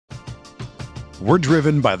We're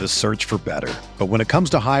driven by the search for better. But when it comes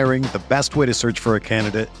to hiring, the best way to search for a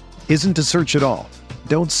candidate isn't to search at all.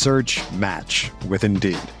 Don't search, match with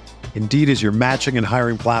Indeed. Indeed is your matching and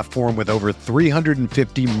hiring platform with over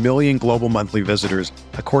 350 million global monthly visitors,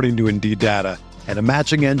 according to Indeed data, and a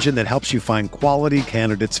matching engine that helps you find quality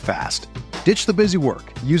candidates fast. Ditch the busy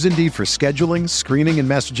work. Use Indeed for scheduling, screening, and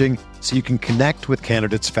messaging so you can connect with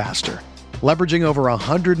candidates faster. Leveraging over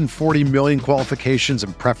 140 million qualifications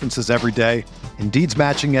and preferences every day, Indeed's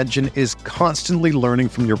matching engine is constantly learning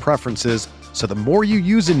from your preferences, so the more you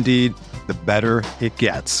use Indeed, the better it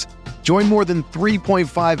gets. Join more than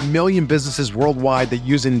 3.5 million businesses worldwide that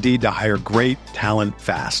use Indeed to hire great talent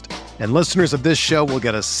fast. And listeners of this show will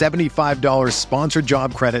get a $75 sponsored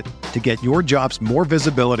job credit to get your jobs more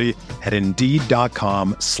visibility at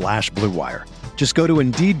Indeed.com/Blue Wire. Just go to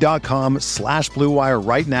Indeed.com/Blue Wire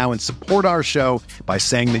right now and support our show by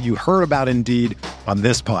saying that you heard about Indeed on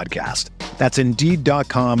this podcast. That's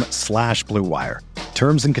Indeed.com/Blue Wire.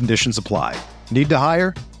 Terms and conditions apply. Need to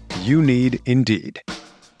hire? You need Indeed.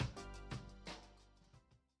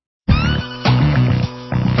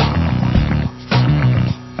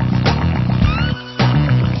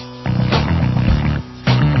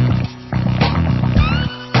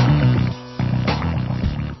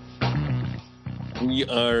 We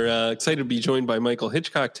are excited to be joined by Michael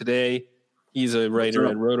Hitchcock today. He's a writer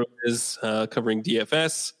at RotoViz covering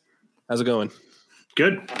DFS. How's it going?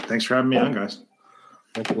 Good. Thanks for having me on, guys.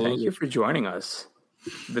 Thank you for joining us.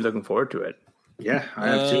 I've been looking forward to it. Yeah, I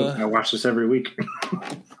have too. I watch this every week.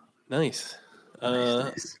 Nice.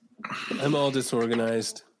 Nice. I'm all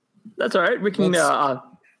disorganized. That's all right. We can.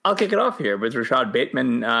 I'll kick it off here with Rashad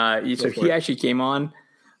Bateman. He actually came on.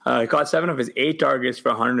 Caught 7 of his 8 targets for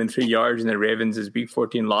 103 yards in the Ravens' Week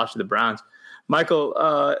 14 loss to the Browns. Michael,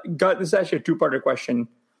 this is actually a two-parter question.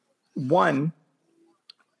 One,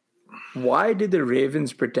 why did the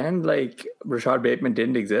Ravens pretend like Rashad Bateman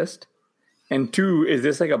didn't exist? And two, is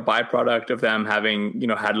this like a byproduct of them having,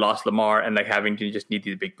 had lost Lamar and like having to just need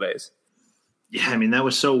these big plays? Yeah, I mean, that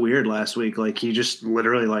was so weird last week. Like, he just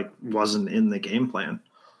literally wasn't in the game plan,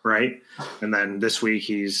 right? And then this week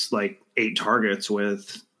he's 8 targets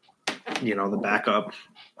with the backup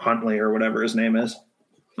Huntley or whatever his name is.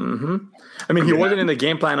 Mm-hmm. I mean, he wasn't in the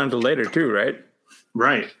game plan until later too, right?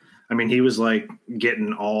 Right. I mean, he was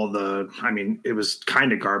getting all it was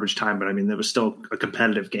kind of garbage time, but I mean, there was still a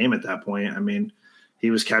competitive game at that point. I mean, he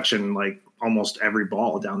was catching almost every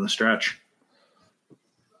ball down the stretch.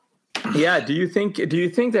 Yeah. Do you think that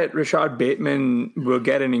Rashad Bateman will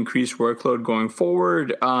get an increased workload going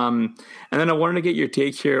forward? And then I wanted to get your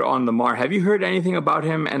take here on Lamar. Have you heard anything about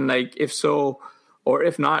him? And if so, or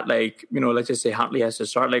if not, let's just say Huntley has to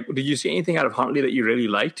start. Did you see anything out of Huntley that you really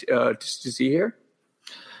liked to see here?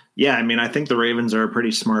 Yeah. I mean, I think the Ravens are a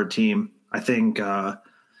pretty smart team. I think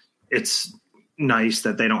it's nice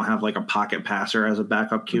that they don't have a pocket passer as a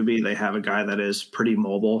backup QB. They have a guy that is pretty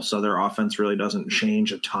mobile, so their offense really doesn't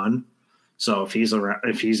change a ton. So if he's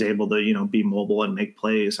able to, be mobile and make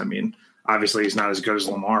plays, I mean, obviously he's not as good as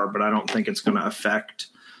Lamar, but I don't think it's going to affect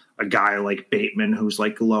a guy like Bateman, who's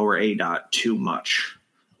lower ADOT too much,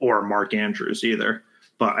 or Mark Andrews either.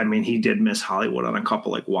 But I mean, he did miss Hollywood on a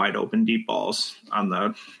couple wide open deep balls on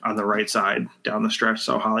the right side down the stretch.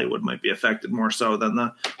 So Hollywood might be affected more so than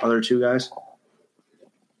the other two guys.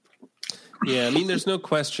 Yeah, I mean, there's no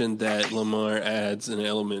question that Lamar adds an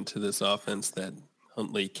element to this offense that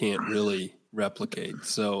Huntley can't really replicate.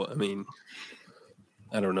 So, I mean,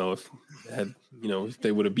 I don't know if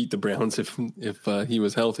they would have beat the Browns if he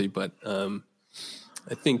was healthy, but I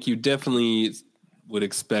think you definitely would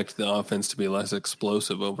expect the offense to be less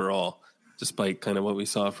explosive overall, despite kind of what we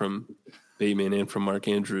saw from Bateman and from Mark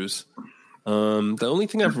Andrews. The only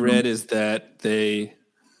thing I've read is that the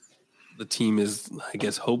team is, I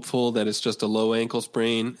guess, hopeful that it's just a low ankle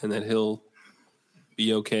sprain and that he'll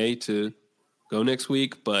be okay to go next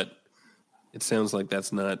week. But it sounds like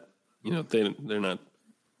that's not, they're not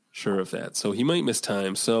sure of that. So he might miss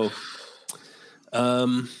time. So,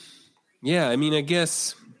 yeah, I mean, I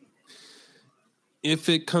guess if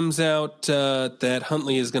it comes out that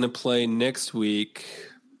Huntley is going to play next week,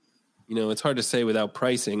 it's hard to say without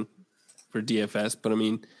pricing for DFS. But, I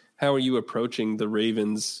mean, how are you approaching the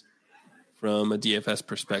Ravens from a DFS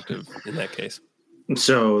perspective in that case?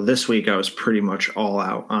 So this week I was pretty much all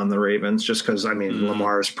out on the Ravens just because, I mean,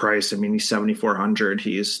 Lamar's price, I mean, he's 7,400.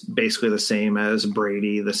 He's basically the same as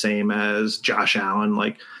Brady, the same as Josh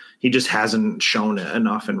Allen. He just hasn't shown it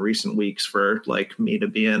enough in recent weeks for me to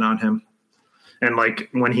be in on him. And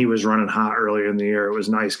when he was running hot earlier in the year, it was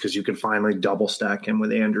nice because you could finally double stack him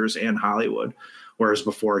with Andrews and Hollywood. Whereas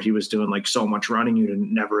before he was doing like so much running, you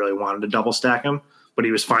never really wanted to double stack him, but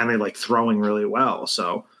he was finally like throwing really well.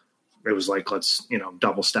 So it was like, let's,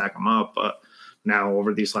 double stack him up. But now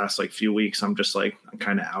over these last like few weeks, I'm just like, I'm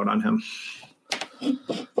kind of out on him.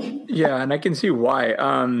 Yeah. And I can see why.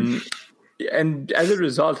 And as a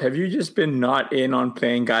result, have you just been not in on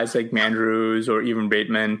playing guys like Mandrews or even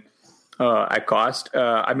Bateman at cost?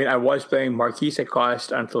 I mean, I was playing Marquise at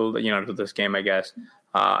cost until this game, I guess.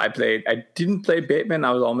 I didn't play Bateman.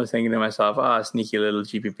 I was almost thinking to myself, sneaky little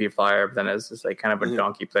GPP flyer, but then it's just like kind of a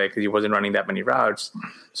donkey play because he wasn't running that many routes.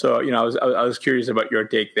 So, I was curious about your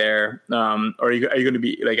take there. Or are you going to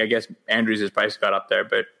be like, I guess Andrews' price got up there,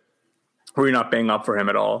 but were you not paying up for him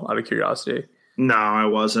at all out of curiosity? No, I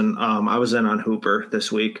wasn't. I was in on Hooper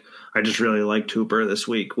this week. I just really liked Hooper this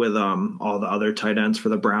week with all the other tight ends for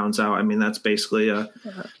the Browns out. I mean, that's basically a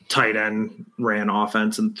tight end ran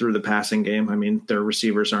offense and through the passing game. I mean, their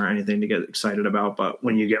receivers aren't anything to get excited about, but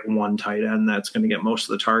when you get one tight end that's going to get most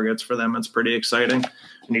of the targets for them, it's pretty exciting.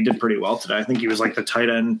 And he did pretty well today. I think he was like the tight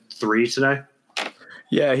end 3 today.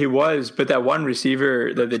 Yeah, he was. But that one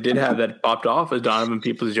receiver that they did have that popped off was Donovan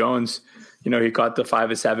Peoples-Jones. He caught the 5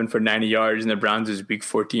 of 7 for 90 yards in the Browns' Week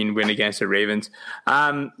 14 win against the Ravens.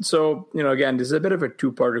 So, again, this is a bit of a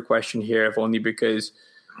two-parter question here, if only because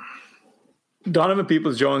Donovan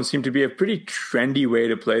Peoples-Jones seemed to be a pretty trendy way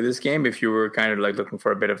to play this game if you were kind of like looking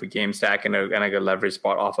for a bit of a game stack and a leverage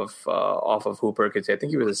spot off of Hooper. Because I think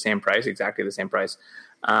he was the same price, exactly the same price.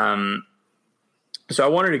 So I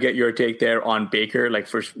wanted to get your take there on Baker. Like,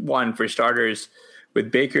 for starters, with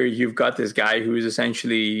Baker, you've got this guy who is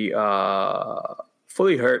essentially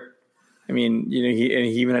fully hurt. I mean, he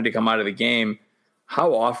even had to come out of the game.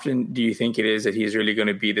 How often do you think it is that he's really going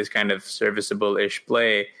to be this kind of serviceable-ish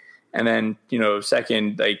play? And then,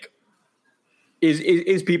 second, like,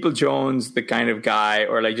 is Peoples-Jones the kind of guy,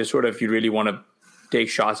 or like just sort of if you really want to take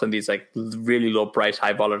shots on these like really low-price,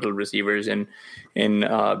 high-volatile receivers in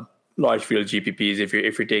large field GPPs if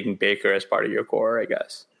you're taking Baker as part of your core, I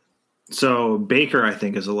guess? So Baker, I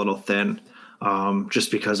think, is a little thin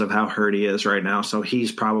just because of how hurt he is right now. So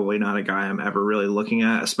he's probably not a guy I'm ever really looking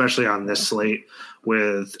at, especially on this slate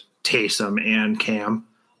with Taysom and Cam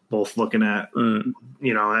both looking at, in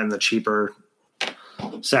the cheaper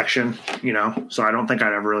section, So I don't think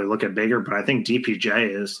I'd ever really look at Baker, but I think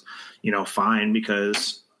DPJ is, fine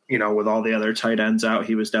because, with all the other tight ends out,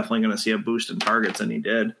 he was definitely going to see a boost in targets, and he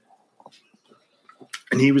did.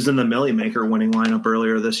 And he was in the Millie Maker winning lineup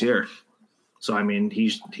earlier this year. So, I mean,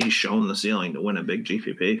 he's shown the ceiling to win a big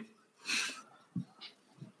GPP.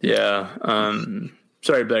 Yeah.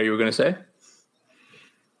 Sorry, Blair, you were going to say?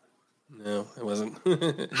 No, I wasn't.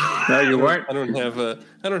 No, you weren't? I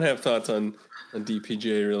don't have thoughts on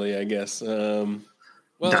DPJ, really, I guess.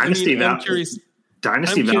 Dynasty value. I'm curious.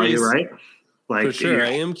 Dynasty value, right? Like, for sure. I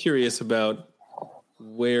am curious about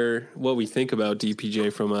what we think about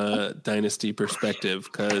DPJ from a dynasty perspective,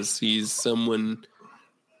 because he's someone,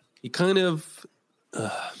 he kind of,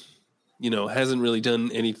 hasn't really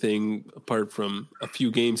done anything apart from a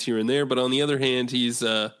few games here and there. But on the other hand, he was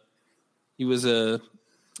a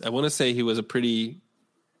pretty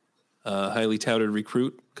highly touted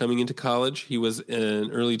recruit coming into college. He was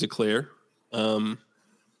an early declare.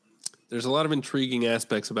 There's a lot of intriguing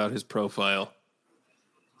aspects about his profile.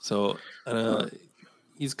 So,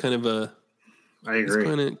 he's kind of I agree.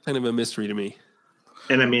 He's kind of a mystery to me.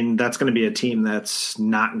 And I mean, that's going to be a team that's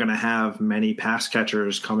not going to have many pass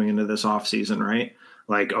catchers coming into this offseason, right?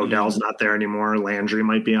 Like Odell's not there anymore. Landry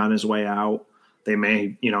might be on his way out. They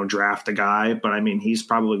may, draft a guy, but I mean, he's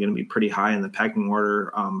probably going to be pretty high in the pecking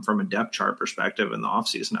order from a depth chart perspective in the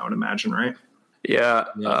offseason, I would imagine, right? Yeah.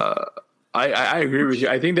 I agree with you.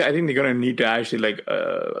 I think they're going to need to actually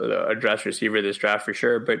address receiver this draft for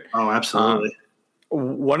sure. But absolutely.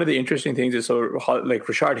 One of the interesting things is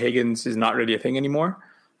Rashard Higgins is not really a thing anymore.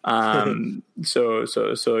 So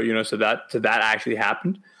that actually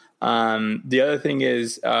happened. The other thing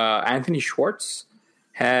is Anthony Schwartz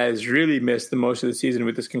has really missed the most of the season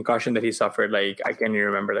with this concussion that he suffered. Like, I can't even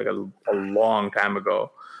remember, like a long time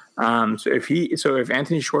ago. So if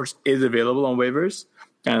Anthony Schwartz is available on waivers,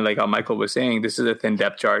 and like how Michael was saying, this is a thin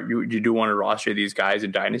depth chart. You do want to roster these guys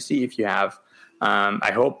in Dynasty if you have.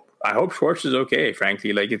 I hope Schwartz is okay.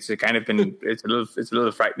 Frankly, like it's a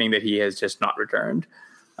little frightening that he has just not returned.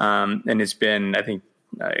 And it's been, I think,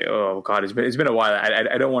 it's been a while.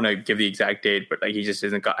 I don't want to give the exact date, but like he just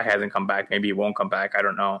hasn't come back. Maybe he won't come back. I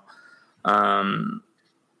don't know.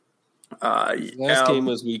 Last game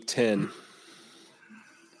was week 10.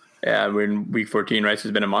 Yeah, we're in week 14, right? So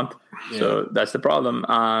it's been a month. Yeah. So that's the problem.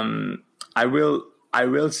 I will I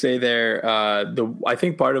will say there, I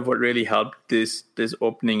think part of what really helped this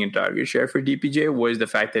opening in target share for DPJ was the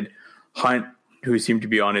fact that Hunt, who seemed to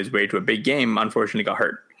be on his way to a big game, unfortunately got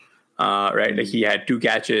hurt. Right, like he had 2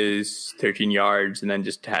 catches, 13 yards, and then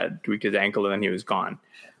just had tweaked his ankle, and then he was gone.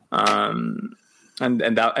 And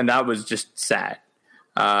that was just sad.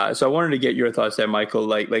 So I wanted to get your thoughts there, Michael.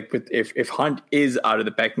 Like if Hunt is out of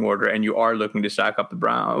the pecking order and you are looking to stack up the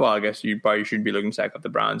Browns, well, I guess you probably should be looking to stack up the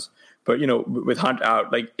Browns. But with Hunt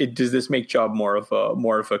out, like, does this make Chubb more of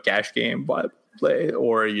a cash game play,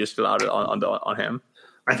 or are you still out on him?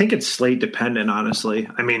 I think it's slate dependent, honestly.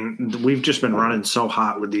 I mean, we've just been running so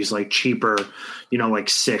hot with these like cheaper, like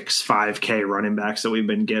 5K running backs that we've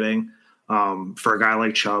been getting. For a guy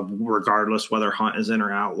like Chubb, regardless whether Hunt is in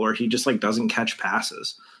or out, or he just like doesn't catch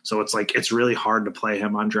passes. So it's like, it's really hard to play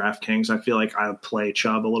him on DraftKings. I feel like I play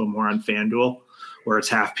Chubb a little more on FanDuel where it's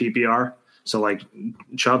half PPR. So like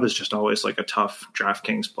Chubb is just always like a tough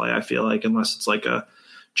DraftKings play. I feel like unless it's like a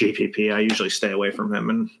GPP, I usually stay away from him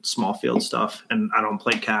in small field stuff. And I don't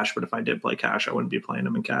play cash, but if I did play cash, I wouldn't be playing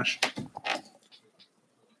him in cash.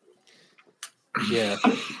 Yeah.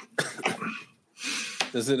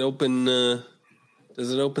 Does it open the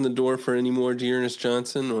door for any more Dearness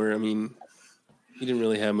Johnson? Or, I mean, he didn't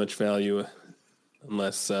really have much value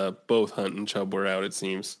unless both Hunt and Chubb were out, it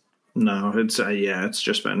seems. No, it's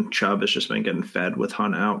just been Chubb has just been getting fed with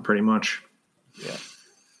Hunt out pretty much. Yeah.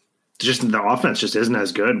 Just the offense just isn't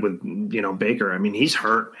as good with, Baker. I mean, he's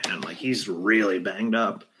hurt, man. Like, he's really banged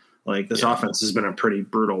up. Like, this offense has been a pretty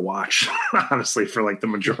brutal watch, honestly, for like the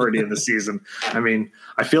majority of the season. I mean,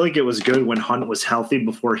 I feel like it was good when Hunt was healthy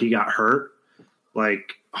before he got hurt.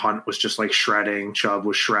 Like, Hunt was just like shredding, Chubb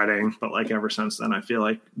was shredding. But like ever since then, I feel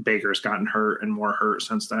like Baker's gotten hurt and more hurt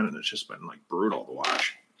since then. And it's just been like brutal to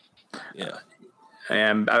watch. Yeah.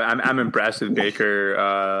 I'm impressed with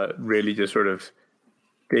Baker really just sort of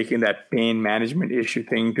taking that pain management issue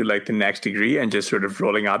thing to like the next degree and just sort of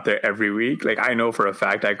rolling out there every week. Like, I know for a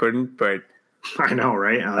fact I couldn't, but I know,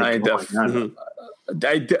 right? I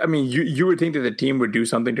mean, you would think that the team would do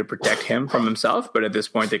something to protect him from himself, but at this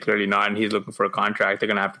point they're clearly not, and he's looking for a contract. They're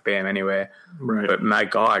going to have to pay him anyway. Right. But my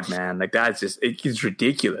God, man, like that's it's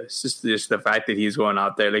ridiculous. Just the fact that he's going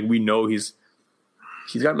out there, like we know he's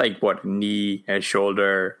got like what, knee, a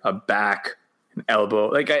shoulder, a back, an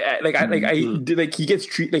elbow. He gets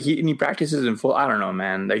treated like he practices in full. I don't know,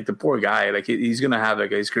 man. Like the poor guy, like he's gonna have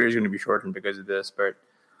like his career is gonna be shortened because of this. But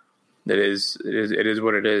it is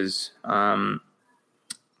what it is. One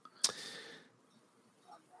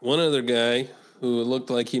other guy who looked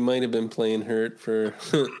like he might have been playing hurt for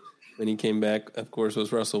when he came back, of course,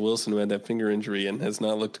 was Russell Wilson, who had that finger injury and has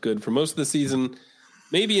not looked good for most of the season,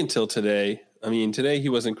 maybe until today. I mean, today he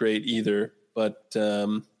wasn't great either, but,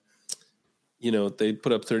 they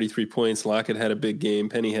put up 33 points. Lockett had a big game.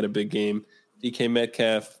 Penny had a big game. DK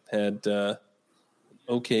Metcalf had an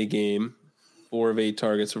okay game, 4 of 8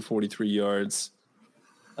 targets for 43 yards.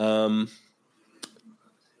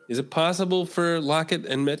 Is it possible for Lockett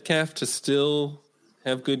and Metcalf to still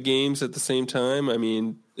have good games at the same time? I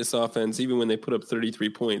mean, this offense, even when they put up 33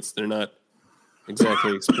 points, they're not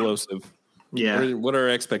exactly explosive. Yeah. What are our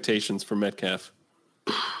expectations for Metcalf?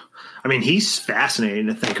 I mean, he's fascinating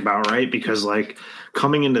to think about, right? Because like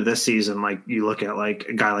coming into this season, like you look at like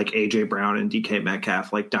a guy like AJ Brown and DK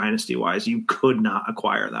Metcalf, like dynasty wise, you could not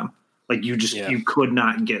acquire them. Like you could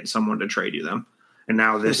not get someone to trade you them. And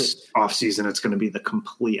now this offseason, it's going to be the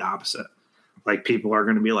complete opposite. Like people are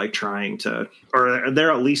going to be like trying to, or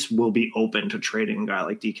there at least will be open to trading a guy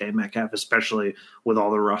like DK Metcalf, especially with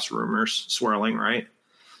all the Russ rumors swirling, right?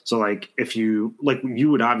 So like if you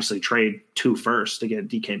would obviously trade 2 firsts to get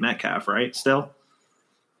DK Metcalf, right? Still,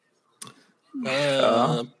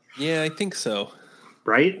 yeah, I think so.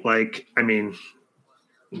 Right? Like, I mean,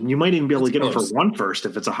 you might even be able to get him for 1 first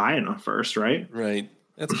if it's a high enough first, right? Right.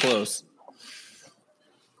 That's close.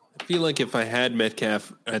 I feel like if I had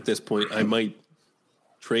Metcalf at this point, I might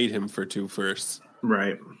trade him for 2 firsts.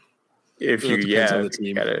 Right. If you get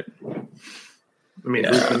it. I mean,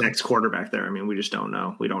 who's the next quarterback there? I mean, we just don't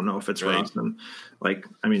know. We don't know if it's Russ. And like,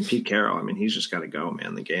 I mean, Pete Carroll, I mean, he's just got to go,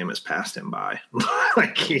 man. The game has passed him by.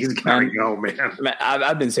 Like, he's got to go, man.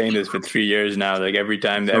 I've been saying this for 3 years now. Like every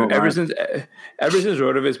time, ever since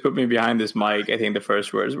Rotoviz put me behind this mic, I think the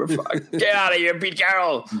first words were, "Get out of here, Pete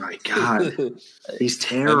Carroll!" Oh my God, he's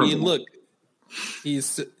terrible. I mean, look, he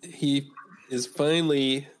is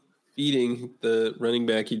finally feeding the running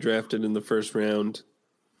back he drafted in the first round.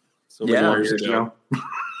 So many years ago.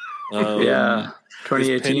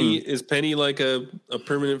 2018. Is Penny like a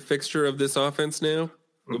permanent fixture of this offense now?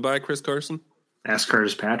 Goodbye, Chris Carson. Ask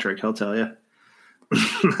Curtis Patrick; he'll tell you.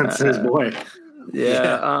 That's his boy.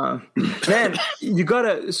 Yeah. Man, you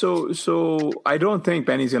gotta. So I don't think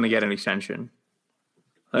Penny's gonna get an extension.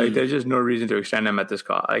 Like, there's just no reason to extend him at this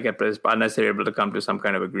cost. Like, unless they're able to come to some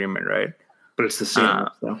kind of agreement, right? But it's the same.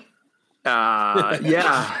 So.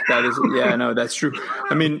 Yeah, that is. Yeah, no, that's true.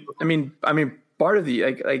 I mean, part of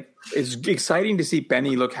the like, it's exciting to see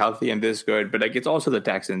Penny look healthy and this good, but like, it's also the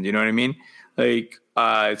Texans. You know what I mean? Like,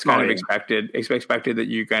 it's kind of expected that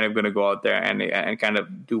you're kind of going to go out there and kind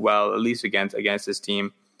of do well, at least against this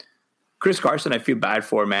team. Chris Carson, I feel bad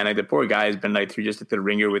for, man. Like, the poor guy has been like through just like the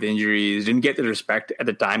ringer with injuries. Didn't get the respect at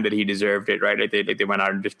the time that he deserved it, right? Like they went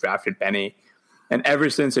out and just drafted Penny, and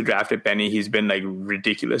ever since they drafted Penny, he's been like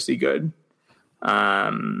ridiculously good.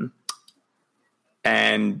 And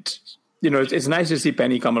you know, it's nice to see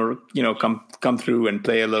Penny come through and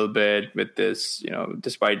play a little bit with this. You know,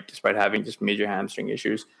 despite having just major hamstring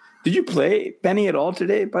issues. Did you play Penny at all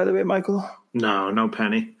today? By the way, Michael. No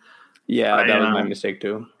Penny. Yeah, that was my mistake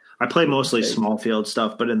too. I play mostly small field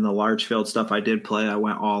stuff, but in the large field stuff I did play, I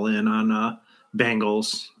went all in on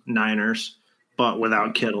Bengals, Niners, but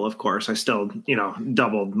without Kittle, of course. I still,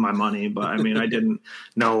 doubled my money, but I mean, I didn't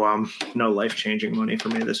no life-changing money for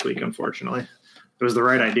me this week, unfortunately. It was the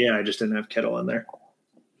right idea. I just didn't have Kittle in there.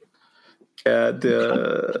 Yeah,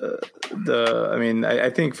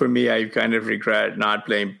 I think for me, I kind of regret not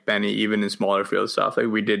playing Penny even in smaller field stuff. Like,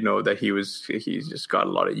 we did know that he's just got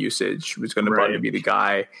a lot of usage. He was going to probably be the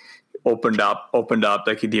guy. Opened up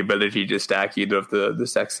like the ability to stack either of the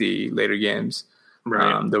sexy later games,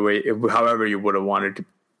 right? However you would have wanted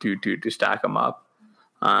to stack them up.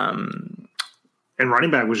 And running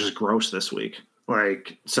back was just gross this week.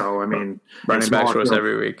 Like, so I mean, running back gross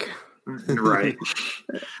every week. Right.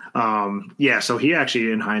 So he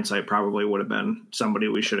actually, in hindsight, probably would have been somebody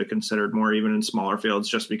we should have considered more, even in smaller fields,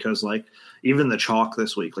 just because, like, even the chalk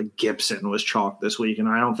this week, like Gibson was chalk this week, and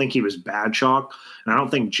I don't think he was bad chalk, and I don't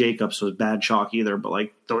think Jacobs was bad chalk either, but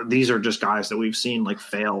like these are just guys that we've seen like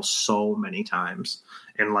fail so many times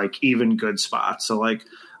in like even good spots. So like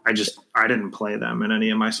I didn't play them in any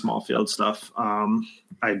of my small field stuff.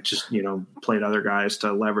 I just played other guys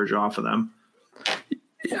to leverage off of them.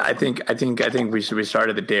 Yeah, I think we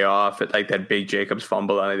started the day off at like that big Jacobs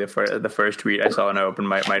fumble on the first tweet I saw when I opened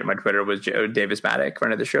my Twitter was Davis Maddock,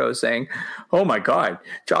 friend of the show, saying, "Oh my God,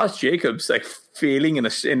 Josh Jacobs like failing in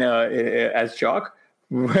as chalk.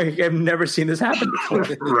 I've never seen this happen before."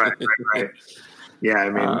 Right. Yeah,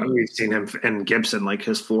 I mean, we've seen him and Gibson, like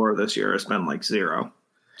his floor this year has been like 0.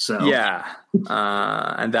 So yeah,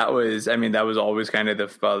 and that was always kind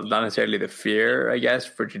of not necessarily the fear, I guess,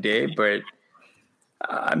 for today, but.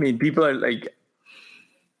 I mean, people are like,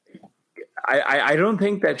 I don't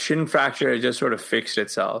think that shin fracture has just sort of fixed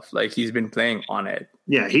itself. Like, he's been playing on it.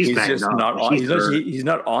 Yeah, he's just up. Not on. He's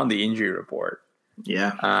not on the injury report.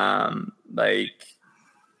 Yeah. Like,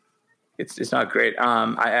 it's not great.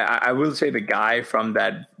 I will say the guy from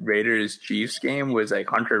that Raiders Chiefs game was like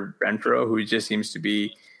Hunter Renfrow, who just seems to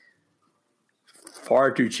be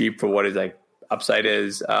far too cheap for what is like. Upside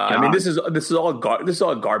is, I mean, this is all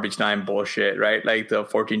garbage time bullshit, right? Like the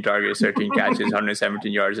 14 targets, 13 catches,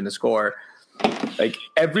 117 yards and a score. Like,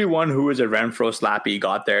 everyone who was a Renfrow slappy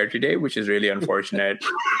got there today, which is really unfortunate.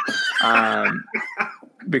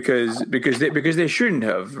 Because they shouldn't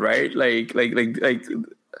have, right? I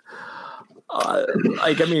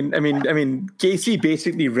mean, KC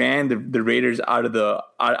basically ran the Raiders out of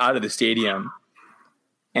the stadium.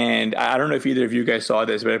 And I don't know if either of you guys saw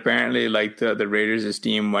this, but apparently, like the Raiders'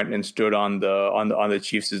 team went and stood on the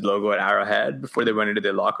Chiefs' logo at Arrowhead before they went into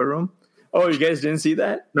their locker room. Oh, you guys didn't see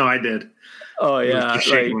that? No, I did. Oh yeah, I'm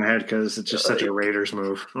shaking my head because it's just such a Raiders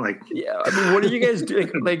move. Like, yeah, I mean, what do you guys do?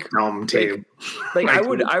 Like dumb team. Like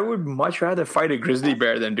I would much rather fight a grizzly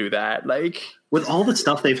bear than do that. Like, with all the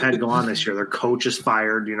stuff they've had going on this year, their coach is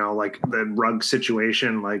fired. Like the rug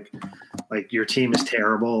situation. Like your team is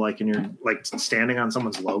terrible. Like, and you're like standing on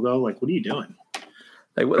someone's logo. Like, what are you doing?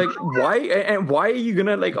 Like why are you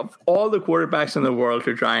gonna, like, of all the quarterbacks in the world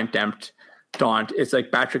to try and taunt? It's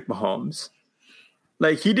like Patrick Mahomes.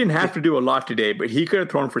 Like, he didn't have to do a lot today, but he could have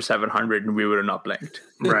thrown for 700 and we would have not blinked.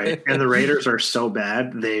 Right. And the Raiders are so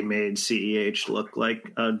bad, they made CEH look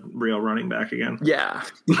like a real running back again. Yeah.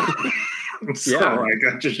 So, like,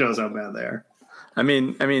 that just shows how bad they are. I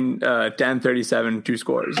mean, 10-37, 2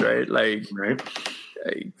 scores, right? Like, right.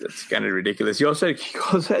 Like, that's kind of ridiculous. He also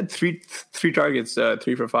had three targets,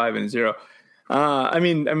 3 for 5 and 0. I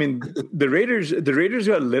mean, the Raiders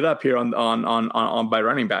got lit up here on by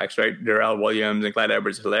running backs, right? Darrell Williams and Clyde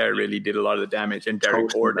Edwards-Helaire really did a lot of the damage, and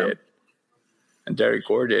Derek Gore did.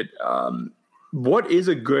 What is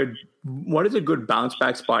a good what is a good bounce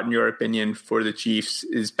back spot in your opinion for the Chiefs'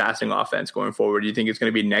 is passing offense going forward? Do you think it's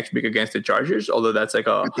going to be next week against the Chargers? Although that's like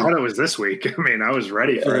I thought it was this week. I mean, I was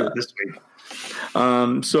ready for it this week.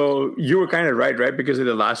 So you were kind of right? Because of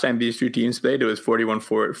the last time these two teams played, it was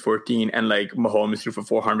 41-14, and like Mahomes threw for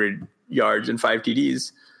 400 yards and 5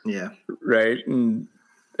 TDs. Yeah. Right. And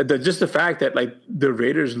just the fact that like the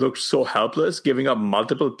Raiders looked so helpless, giving up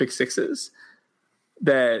multiple pick sixes,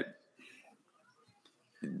 that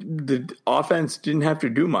the offense didn't have to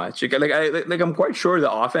do much. I'm quite sure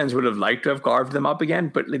the offense would have liked to have carved them up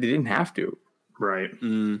again, but like, they didn't have to. Right.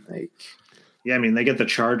 Yeah, I mean, they get the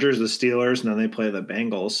Chargers, the Steelers, and then they play the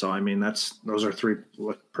Bengals. So I mean, those are 3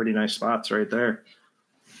 pretty nice spots right there.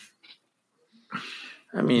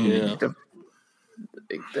 I mean, the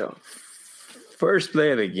first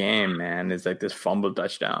play of the game, man, is like this fumble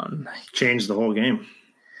touchdown. Changed the whole game.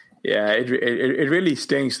 Yeah, it really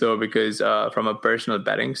stinks though, because from a personal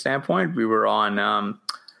betting standpoint, we were on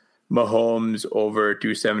Mahomes over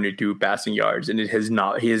 272 passing yards, and he has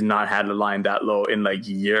not had a line that low in like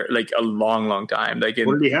a long time. Like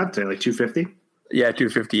what did he have today? Like 250? Yeah,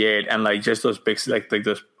 258, and like just those picks, like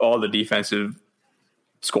those, all the defensive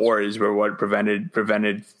scores were what prevented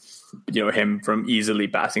him from easily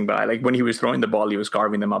passing by. Like when he was throwing the ball, he was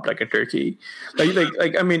carving them up like a turkey.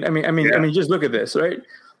 I mean, just look at this, right?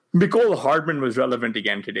 Mecole Hardman was relevant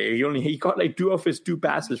again today. He caught like 2 of his 2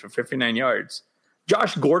 passes for 59 yards.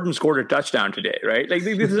 Josh Gordon scored a touchdown today, right? Like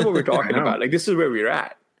this is what we're talking about. Like this is where we're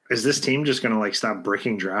at. Is this team just going to like stop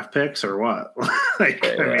bricking draft picks or what? I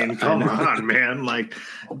mean, come on, man. Like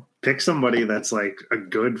pick somebody that's like a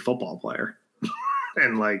good football player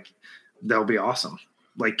and like they'll be awesome.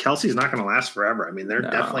 Like Kelsey's not going to last forever. I mean, they're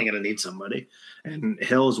definitely going to need somebody. And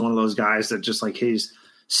Hill is one of those guys that just like his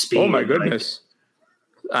speed. Oh my goodness.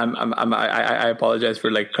 I apologize for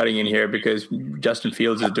like cutting in here because Justin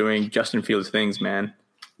Fields is doing Justin Fields things, man.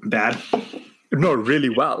 Bad? No, really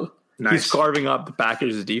well. Nice. He's carving up the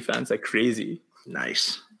Packers' defense like crazy.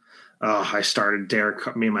 Nice. I started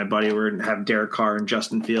Derek. Me and my buddy were have Derek Carr and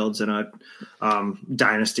Justin Fields in a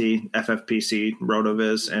Dynasty FFPC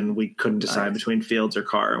RotoViz, and we couldn't decide between Fields or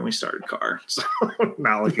Carr, and we started Carr. So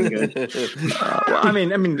not looking good. Well, I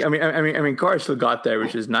mean, Carr still got there,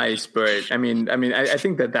 which is nice. But I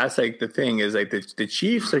think that's like the thing is like the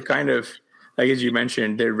Chiefs are kind of like, as you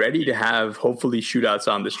mentioned, they're ready to have hopefully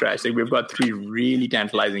shootouts on the stretch. Like we've got 3 really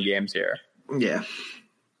tantalizing games here. Yeah.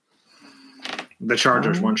 The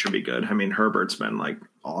Chargers one should be good. I mean, Herbert's been like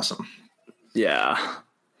awesome. Yeah.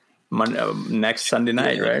 Next Sunday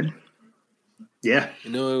night, right? Yeah. I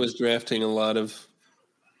was drafting a lot of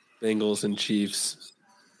Bengals and Chiefs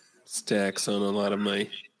stacks on a lot of my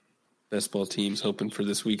best ball teams, hoping for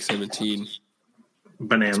this week 17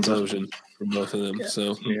 bonanza explosion for both of them. Yeah.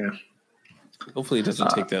 So yeah. Hopefully it doesn't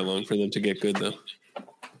take that long for them to get good, though.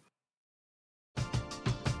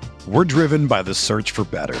 We're driven by the search for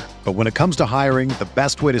better. But when it comes to hiring, the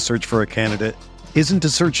best way to search for a candidate isn't to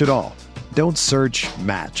search at all. Don't search,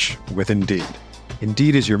 match with Indeed.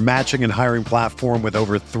 Indeed is your matching and hiring platform with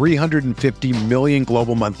over 350 million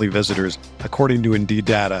global monthly visitors, according to Indeed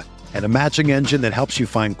data, and a matching engine that helps you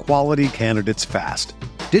find quality candidates fast.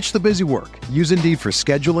 Ditch the busy work. Use Indeed for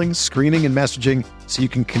scheduling, screening, and messaging so you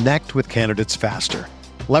can connect with candidates faster.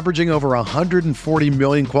 Leveraging over 140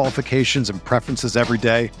 million qualifications and preferences every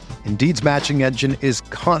day, Indeed's matching engine is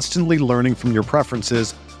constantly learning from your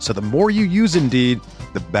preferences, so the more you use Indeed,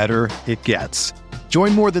 the better it gets.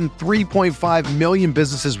 Join more than 3.5 million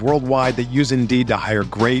businesses worldwide that use Indeed to hire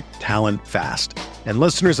great talent fast. And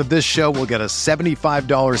listeners of this show will get a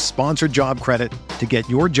 $75 sponsored job credit to get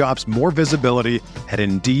your jobs more visibility at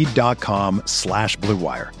Indeed.com/Blue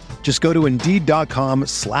Wire. Just go to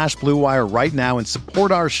Indeed.com/Blue Wire right now and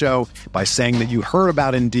support our show by saying that you heard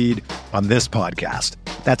about Indeed on this podcast.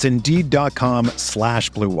 That's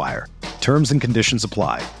Indeed.com/Blue Wire. Terms and conditions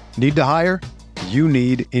apply. Need to hire? You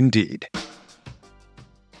need Indeed.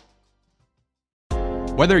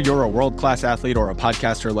 Whether you're a world-class athlete or a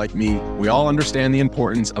podcaster like me, we all understand the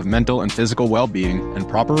importance of mental and physical well-being and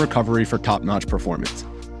proper recovery for top-notch performance.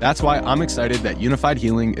 That's why I'm excited that Unified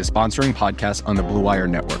Healing is sponsoring podcasts on the Blue Wire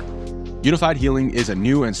Network. Unified Healing is a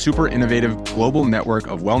new and super innovative global network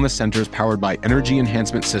of wellness centers powered by Energy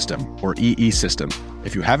Enhancement System, or EE System.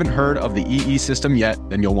 If you haven't heard of the EE System yet,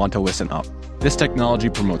 then you'll want to listen up. This technology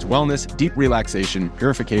promotes wellness, deep relaxation,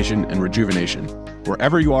 purification, and rejuvenation.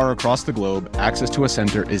 Wherever you are across the globe, access to a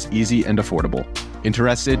center is easy and affordable.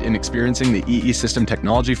 Interested in experiencing the EE System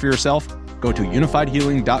technology for yourself? Go to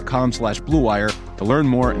unifiedhealing.com/Blue Wire to learn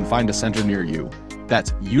more and find a center near you.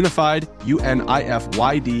 That's unified,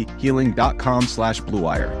 UNIFYD, healing.com/Blue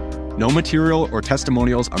Wire. No material or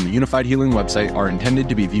testimonials on the Unified Healing website are intended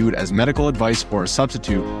to be viewed as medical advice or a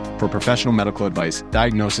substitute for professional medical advice,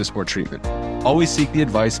 diagnosis, or treatment. Always seek the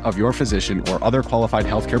advice of your physician or other qualified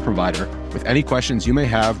healthcare provider with any questions you may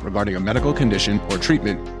have regarding a medical condition or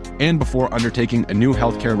treatment and before undertaking a new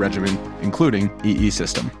healthcare regimen, including EE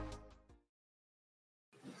system.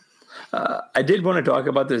 I did want to talk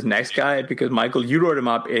about this next guy because, Michael, you wrote him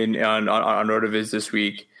up on RotoViz this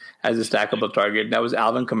week as a stackable target. That was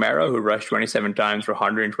Alvin Kamara, who rushed 27 times for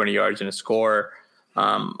 120 yards and a score.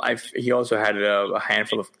 He also had a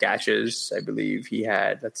handful of catches. I believe he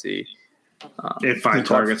had, he had 5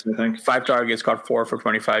 targets, I think. 5 targets, caught 4 for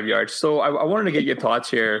 25 yards. So I wanted to get your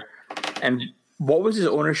thoughts here. And what was his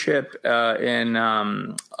ownership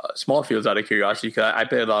in small fields, out of curiosity? Because I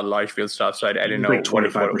played a lot of large field stuff, so I didn't know. Like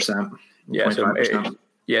 25%. Yeah, 25%.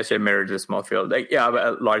 So it mirrored the small field. But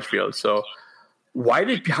large field. So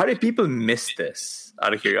how did people miss this,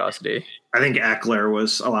 out of curiosity? I think Eckler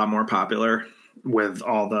was a lot more popular with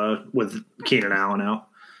Keenan Allen out.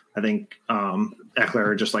 I think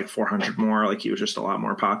Eckler just like 400 more. Like he was just a lot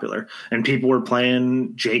more popular, and people were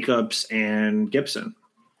playing Jacobs and Gibson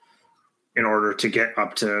in order to get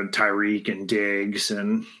up to Tyreek and Diggs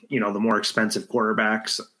and, the more expensive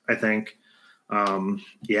quarterbacks, I think. I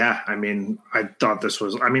thought this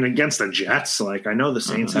was, against the Jets, like I know the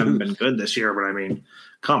Saints haven't been good this year, but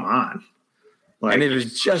come on. Like, and it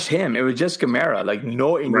was just him. It was just Kamara, like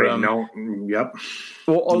no Ingram. Right, yep.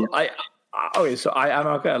 Well, yep. I'm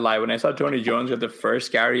not going to lie. When I saw Tony Jones get the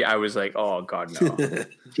first carry, I was like, oh God, no.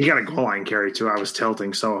 He got a goal line carry too. I was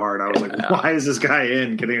tilting so hard. I was like, why is this guy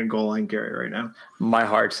getting a goal line carry right now? My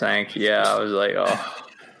heart sank. Yeah. I was like, oh.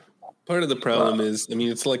 Part of the problem is,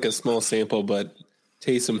 it's like a small sample, but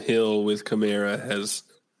Taysom Hill with Kamara has,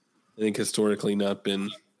 I think, historically not been.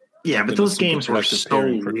 Yeah, but those games were so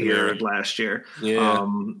weird last year. Yeah.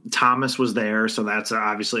 Thomas was there, so that's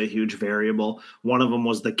obviously a huge variable. One of them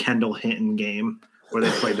was the Kendall Hinton game where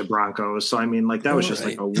they played the Broncos. So, that was just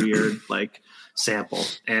like a weird sample.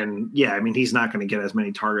 And, yeah, he's not going to get as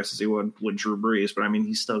many targets as he would Drew Brees, but,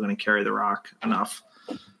 he's still going to carry the rock enough.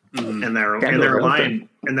 Mm-hmm. And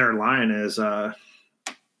their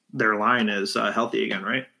line is healthy again,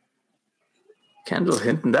 right? Kendall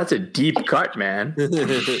Hinton, that's a deep cut, man.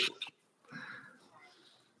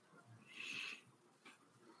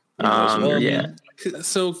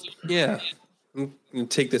 So, yeah, I'm going to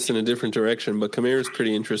take this in a different direction, but Kamara's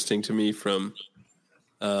pretty interesting to me from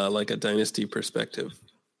like a dynasty perspective.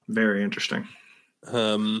 Very interesting.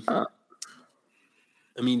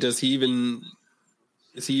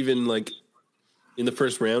 Is he even like in the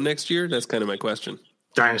first round next year? That's kind of my question.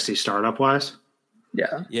 Dynasty startup wise?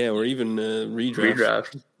 Yeah. Yeah, or even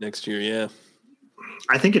redraft next year, yeah.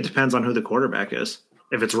 I think it depends on who the quarterback is.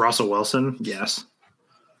 If it's Russell Wilson, yes.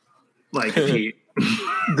 Like if he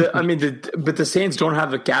but the Saints don't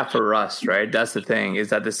have the cap for Russ, right? That's the thing, is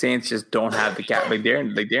that the Saints just don't have the cap. They're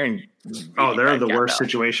in they're the worst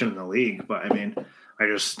situation in the league, but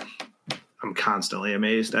I'm constantly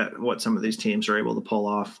amazed at what some of these teams are able to pull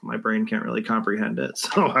off. My brain can't really comprehend it.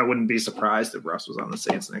 So I wouldn't be surprised if Russ was on the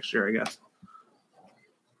Saints next year, I guess.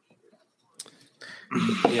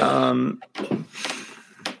 Yeah.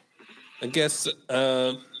 I guess,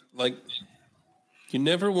 you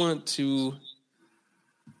never want to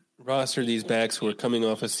roster these backs who are coming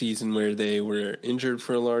off a season where they were injured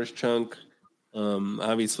for a large chunk.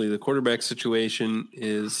 Obviously, the quarterback situation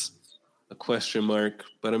is a question mark,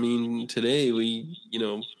 but today we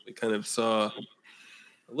kind of saw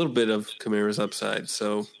a little bit of Kamara's upside,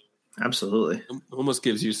 so absolutely, it almost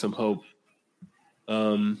gives you some hope.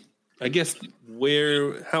 I guess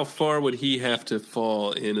how far would he have to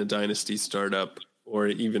fall in a dynasty startup or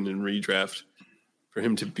even in redraft for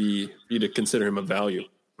him to to consider him a value?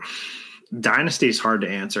 Dynasty is hard to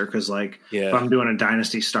answer because, if I'm doing a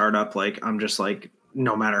dynasty startup, I'm just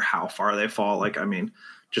no matter how far they fall,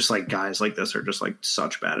 just guys like this are just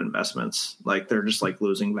such bad investments. They're just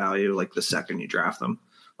losing value the second you draft them.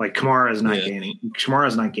 Kamara is not gaining.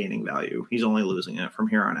 Kamara's not gaining value. He's only losing it from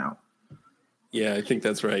here on out. Yeah, I think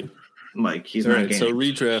that's right. He's not gaining. So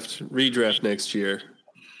redraft next year.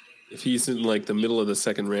 If he's in the middle of the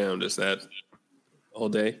second round, is that all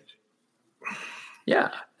day? Yeah.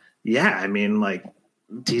 Yeah.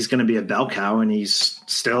 He's going to be a bell cow and he's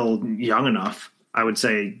still young enough. I would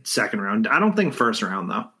say second round. I don't think first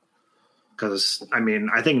round though. Because I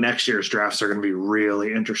think next year's drafts are going to be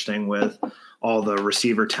really interesting with all the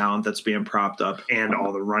receiver talent that's being propped up and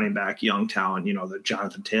all the running back young talent, the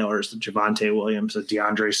Jonathan Taylors, the Javonte Williams, the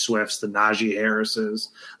DeAndre Swifts, the Najee Harrises.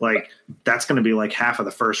 That's going to be half of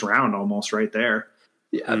the first round almost right there.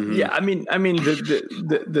 Yeah. I mean,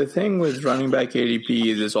 the thing with running back ADP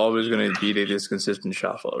is it's always going to be this consistent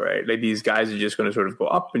shuffle, right? Like these guys are just going to sort of go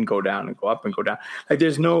up and go down and go up and go down. Like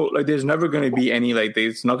there's never going to be any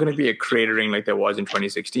it's not going to be a cratering like there was in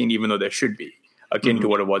 2016, even though there should be akin to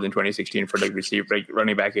what it was in 2016 for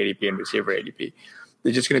running back ADP and receiver ADP.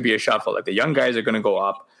 There's just going to be a shuffle. Like the young guys are going to go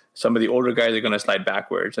up. Some of the older guys are going to slide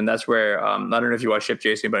backwards. And that's where, I don't know if you watch Ship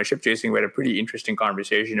Chasing, but in Ship Chasing, we had a pretty interesting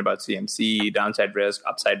conversation about CMC, downside risk,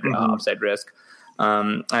 upside risk.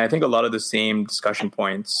 And I think a lot of the same discussion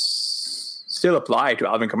points still apply to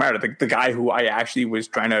Alvin Kamara, the guy who I actually was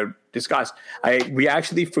trying to discuss. We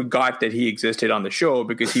actually forgot that he existed on the show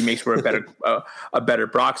because he makes for a better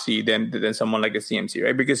proxy than someone like a CMC,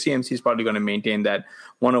 right? Because CMC is probably going to maintain that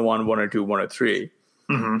 101, 102, 103.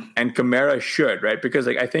 And Kamara should, right? Because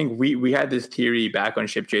I think we had this theory back on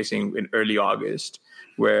Ship Chasing in early August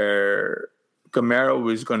where Kamara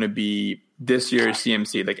was going to be this year's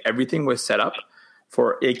CMC. Like everything was set up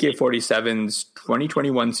for AK-47's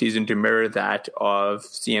 2021 season to mirror that of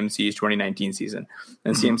CMC's 2019 season.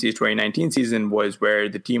 And CMC's 2019 season was where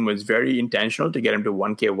the team was very intentional to get him to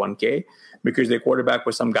 1K because their quarterback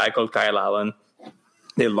was some guy called Kyle Allen.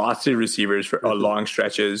 They lost their receivers for long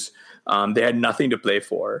stretches. They had nothing to play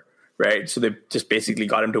for, right? So they just basically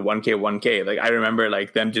got him to 1K. Like I remember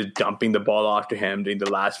them just dumping the ball off to him during the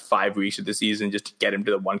last 5 weeks of the season just to get him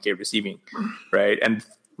to the 1K receiving, right? And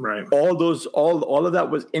all of that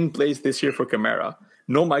was in place this year for Kamara.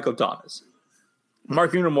 No Michael Thomas.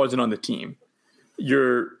 Mark Ingram wasn't on the team.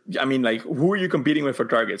 Who are you competing with for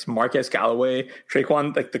targets? Marquez Callaway,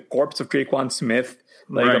 Traquan, the corpse of Traquan Smith,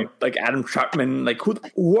 like Adam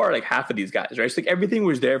Trutman, who are half of these guys, right? It's everything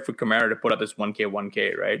was there for Kamara to put up this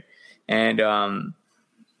 1K, right? And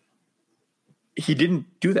he didn't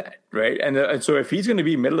do that, right? And so if he's going to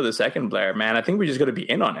be middle of the second player, man, I think we just got to be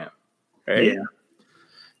in on him, right? Yeah,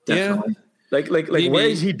 definitely. Maybe, where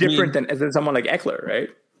is he different than someone like Eckler, right?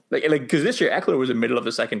 Because this year Eckler was the middle of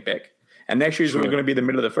the second pick, and next year he's going to be the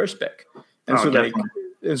middle of the first pick, and so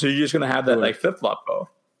you're just going to have that flip flop go.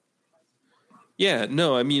 Yeah,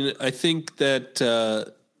 no, I mean, I think that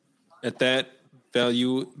at that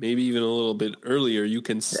value, maybe even a little bit earlier, you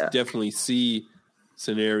can definitely see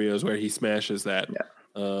scenarios where he smashes that. Yeah.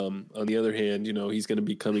 On the other hand, he's going to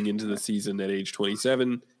be coming into the season at age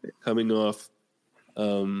 27, coming off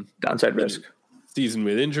downside risk season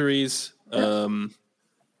with injuries. Yeah.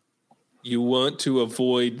 You want to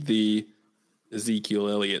avoid the Ezekiel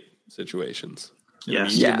Elliott situations.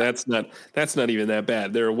 Yes, that's not even that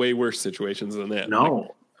bad. There are way worse situations than that.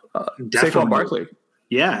 No, definitely. Saquon Barkley.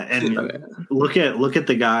 Yeah, and look at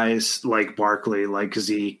the guys like Barkley, like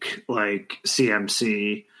Zeke, like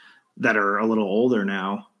CMC that are a little older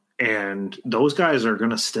now, and those guys are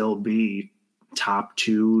going to still be top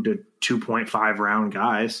 2 to 2.5 round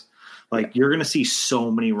guys. You're going to see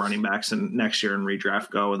so many running backs next year in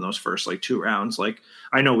redraft go in those first 2 rounds.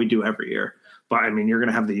 I know we do every year. But, you're going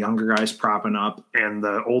to have the younger guys propping up and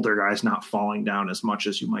the older guys not falling down as much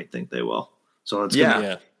as you might think they will. So it's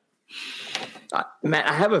man,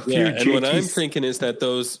 I have a few. And what I'm thinking is that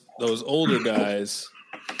those older guys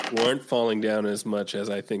who aren't falling down as much as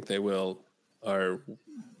I think they will are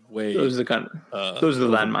way. Those are the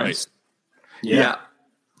landmines. Yeah.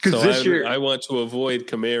 Because this year I want to avoid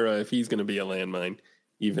Kamara if he's going to be a landmine,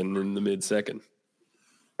 even in the mid-second.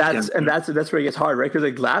 That's where it gets hard, right? Because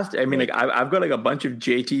I've got a bunch of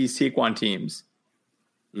JT Saquon teams.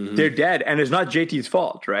 Mm-hmm. They're dead, and it's not JT's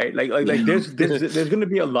fault, right? There's going to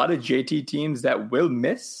be a lot of JT teams that will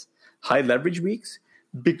miss high leverage weeks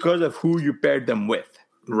because of who you paired them with,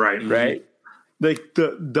 right? Right.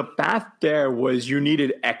 The path there was you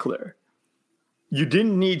needed Eckler. You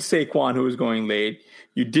didn't need Saquon, who was going late.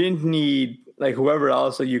 You didn't need whoever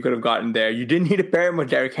else that you could have gotten there. You didn't need to pair him with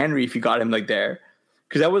Derrick Henry if you got him there.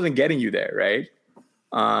 Because that wasn't getting you there, right?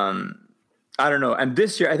 I don't know. And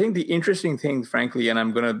this year, I think the interesting thing, frankly, and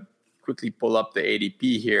I'm going to quickly pull up the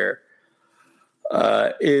ADP here,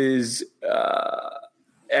 is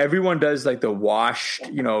everyone does the washed,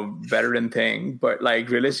 veteran thing, but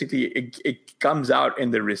realistically, it comes out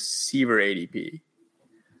in the receiver ADP,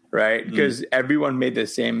 right? Because everyone made the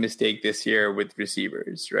same mistake this year with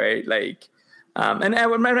receivers, right? And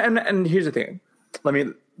here's the thing. Let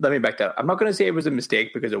me back that up. I'm not going to say it was a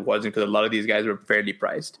mistake because it wasn't, because a lot of these guys were fairly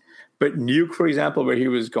priced. But Nuke, for example, where he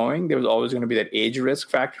was going, there was always going to be that age risk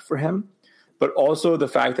factor for him. But also the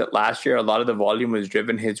fact that last year a lot of the volume was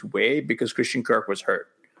driven his way because Christian Kirk was hurt,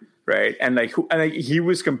 right? And he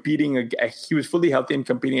was competing. He was fully healthy and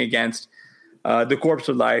competing against the corpse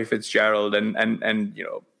of Larry Fitzgerald and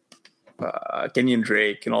Kenyon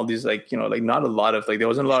Drake and all these, like, not a lot of, like, there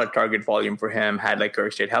wasn't a lot of target volume for him had like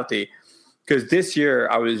Kirk stayed healthy. Because this year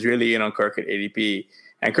I was really in on Kirk at ADP,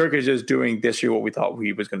 and Kirk is just doing this year what we thought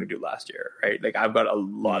he was going to do last year, right? Like, I've got a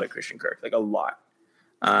lot of Christian Kirk, like a lot.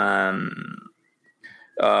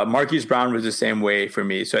 Marquise Brown was the same way for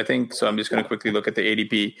me. So I'm just going to quickly look at the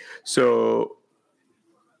ADP. So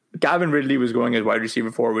Calvin Ridley was going as wide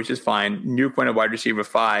receiver 4, which is fine. Nuke went at wide receiver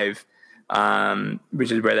 5,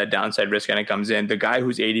 which is where that downside risk kind of comes in. The guy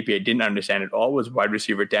whose ADP I didn't understand at all was wide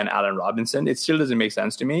receiver 10, Allen Robinson. It still doesn't make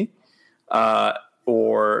sense to me. So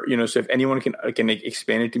if anyone can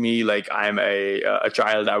explain it to me like I'm a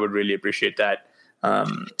child, I would really appreciate that.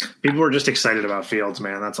 People were just excited about Fields,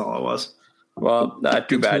 man. That's all it was. Well,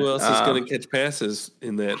 too bad. Who else is going to catch passes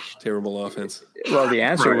in that terrible offense? Well, the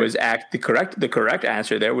answer was the correct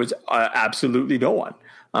answer there was absolutely no one.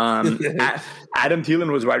 Adam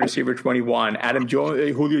Thielen was wide receiver 21.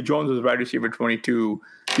 Julio Jones was wide receiver 22.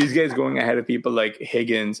 These guys going ahead of people like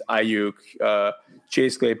Higgins, Ayuk,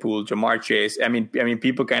 Chase Claypool, Jamar Chase. I mean,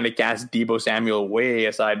 people kind of cast Deebo Samuel way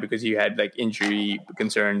aside because he had like injury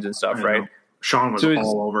concerns and stuff, right? Sean was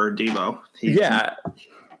all over Deebo.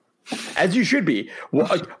 As you should be. Well,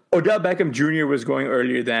 Odell Beckham Jr. was going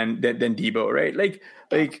earlier than Deebo, right?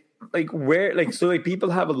 So people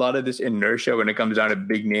have a lot of this inertia when it comes down to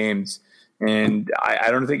big names, and I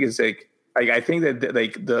don't think it's like I think that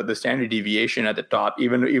like the standard deviation at the top,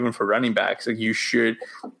 even for running backs, like it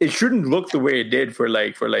shouldn't look the way it did for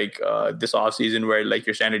this offseason where like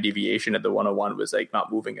your standard deviation at the 101 was like not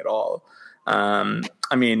moving at all.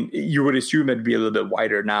 I mean, you would assume it'd be a little bit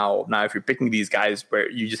wider now. Now, if you're picking these guys where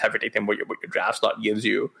you just have to take them what your draft slot gives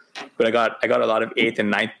you. But I got a lot of 8th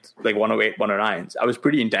and 9th, like 108, 109s. I was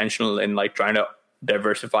pretty intentional in like trying to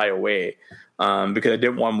diversify away because I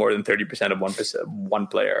didn't want more than 30% of one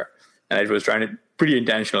player. And I was trying to pretty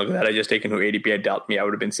intentional because had I just taken who ADP had dealt me, I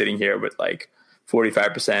would have been sitting here with like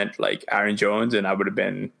 45% like Aaron Jones, and I would have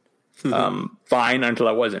been fine until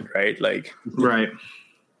I wasn't, right? Like, right.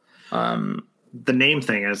 The name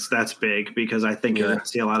thing that's big because I think you're going to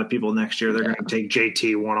see a lot of people next year. They're going to take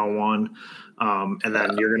JT 101. And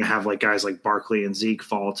then you're going to have like guys like Barkley and Zeke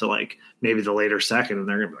fall to like maybe the later second. And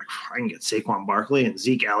they're going to be like, I can get Saquon Barkley and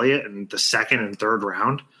Zeke Elliott in the second and third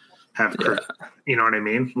round. You know what I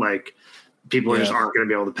mean? Like people just aren't going to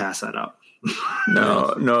be able to pass that up.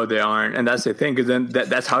 No, they aren't. And that's the thing. Cause then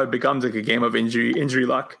that's how it becomes like a game of injury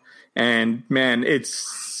luck. And man, I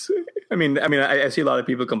see a lot of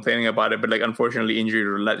people complaining about it, but like, unfortunately, injury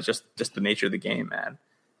roulette is just the nature of the game, man.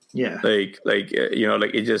 Yeah. It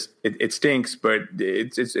stinks, but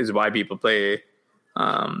it's why people play.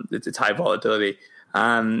 It's high volatility.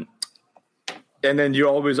 And then you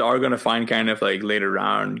always are going to find kind of like later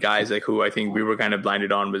round guys like who I think we were kind of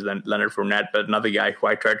blinded on was Leonard Fournette, but another guy who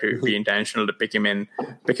I tried to be intentional to pick him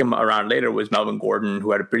around later was Melvin Gordon,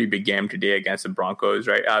 who had a pretty big game today against the Broncos,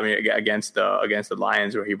 right? I mean, against the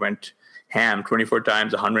Lions, where he went ham 24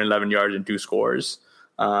 times, 111 yards and 2 scores.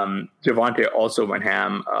 Javonte also went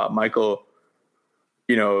ham. Michael,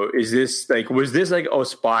 was this like a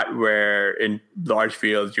spot where in large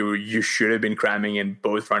fields you should have been cramming in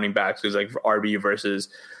both running backs because like RB versus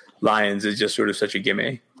Lions is just sort of such a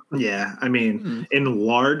gimme? Yeah, I mean, in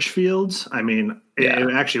large fields, I mean,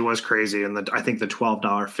 it actually was crazy. And I think the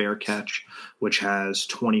 $12 fair catch, which has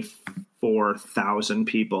 24,000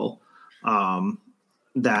 people,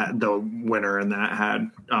 that the winner in that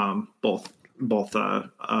had both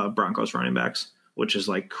Broncos running backs, which is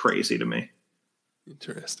like crazy to me.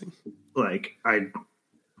 Interesting. Like I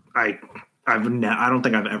don't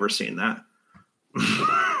think I've ever seen that.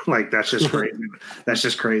 Like that's just crazy. That's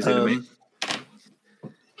just crazy to me.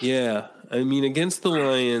 Yeah, I mean, against the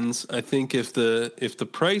Lions, I think if the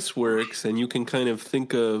price works and you can kind of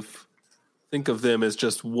think of them as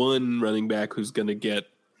just one running back who's going to get,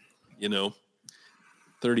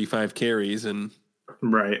 35 carries and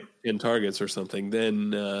 10 targets or something,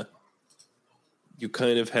 then you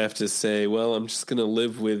kind of have to say, well, I'm just going to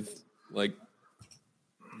live with like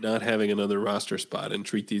not having another roster spot and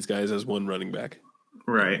treat these guys as one running back.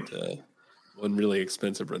 Right. And, one really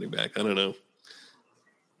expensive running back. I don't know.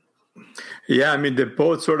 Yeah, I mean, they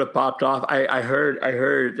both sort of popped off. I heard.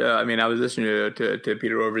 I was listening to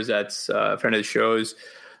Peter Overzet's friend of the show's,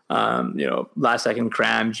 last second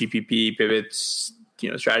cram GPP pivots,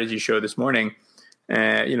 strategy show this morning.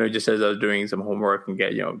 Just as I was doing some homework and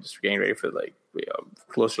just getting ready for like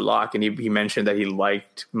closer lock, and he mentioned that he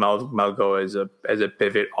liked Melgo as a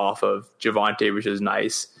pivot off of Javonte, which is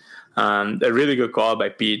nice. A really good call by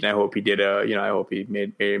Pete, and I hope he did I hope he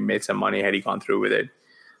made some money had he gone through with it.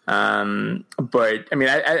 But I mean,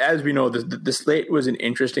 as we know, the slate was an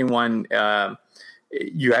interesting one.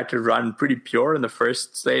 You had to run pretty pure in the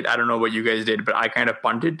first slate. I don't know what you guys did, but I kind of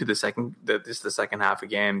punted to the second half of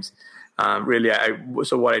games. Really,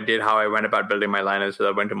 so what I did, how I went about building my lineups, so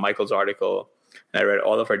I went to Michael's article and I read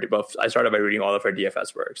all of our. I started by reading all of our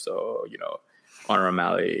DFS work. So Connor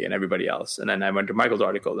O'Malley and everybody else, and then I went to Michael's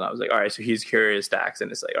article and I was like, all right, so he's curious stacks,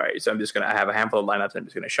 and it's like, all right, so I have a handful of lineups. I'm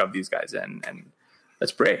just gonna shove these guys in and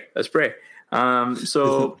let's pray.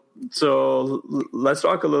 So let's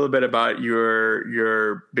talk a little bit about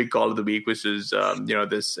your big call of the week, which is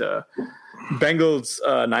this Bengals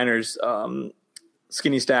Niners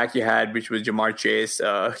skinny stack you had, which was Jamar Chase.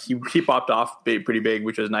 He popped off pretty big,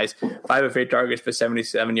 which was nice. 5 of 8 targets for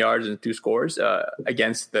 77 yards and 2 scores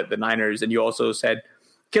against the Niners. And you also said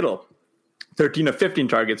Kittle, 13 of 15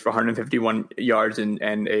 targets for 151 yards and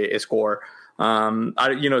a score. So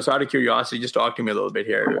out of curiosity, just talk to me a little bit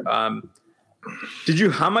here.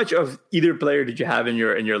 How much of either player did you have in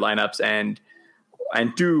your lineups?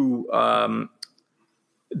 And two,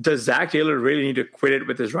 does Zach Taylor really need to quit it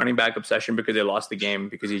with his running back obsession because they lost the game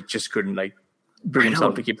because he just couldn't bring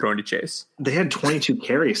himself to keep throwing to Chase? They had 22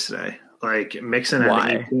 carries today. Mixon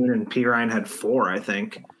had 18 and P. Ryan had 4, I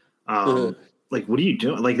think. What are you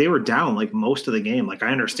doing? They were down most of the game. I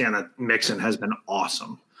understand that Mixon has been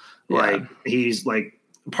awesome. Yeah. He's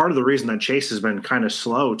part of the reason that Chase has been kind of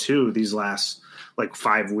slow too these last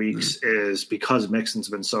 5 weeks is because Mixon's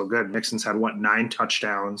been so good. Mixon's had 9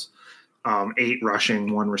 touchdowns, 8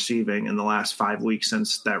 rushing, 1 receiving in the last 5 weeks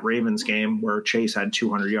since that Ravens game where Chase had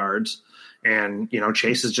 200 yards. And,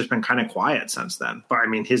 Chase has just been kind of quiet since then. But I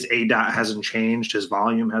mean, his ADOT hasn't changed. His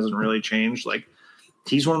volume hasn't really changed.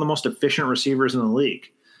 He's one of the most efficient receivers in the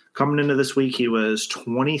league. Coming into this week, he was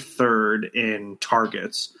 23rd in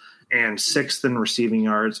targets and 6th in receiving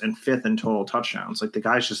yards and 5th in total touchdowns. The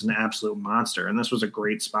guy's just an absolute monster. And this was a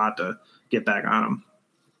great spot to get back on him.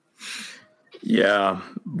 Yeah,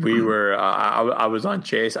 we were. I was on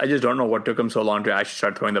Chase. I just don't know what took him so long to actually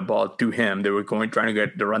start throwing the ball to him. They were trying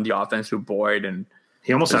to run the offense through Boyd, and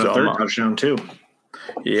he almost had a 3rd touchdown too.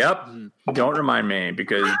 Yep. Don't remind me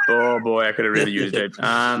because oh boy, I could have really used it.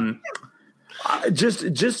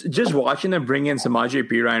 Just watching them bring in Samaje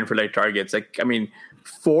Perine for targets.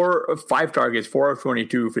 4 or 5 targets, 4 of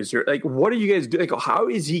 22 for zero. What do you guys do? How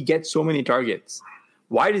does he get so many targets?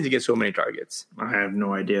 Why does he get so many targets? I have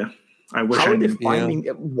no idea. I wish how are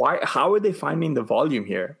they finding the volume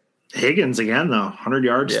here? Higgins again though, 100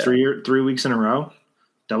 yards, 3 weeks in a row,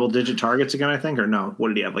 double-digit targets again. I think, or no? What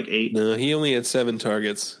did he have? 8? No, he only had 7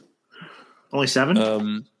 targets. Only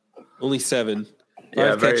 7? Only 7.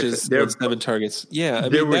 5 catches, 7 targets. Yeah,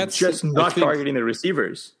 they were just not targeting the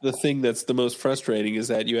receivers. The thing that's the most frustrating is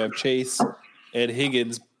that you have Chase and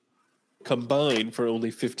Higgins combined for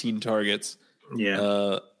only 15 targets.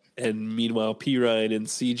 Yeah. And meanwhile, Perine and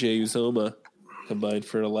CJ Uzoma combined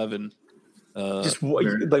for 11. What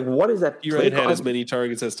is that? Perine had as many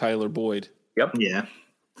targets as Tyler Boyd. Yep. Yeah.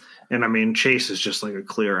 And I mean, Chase is just a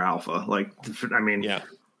clear alpha. Yeah.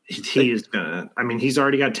 He is gonna. I mean, he's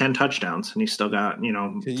already got 10 touchdowns, and he's still got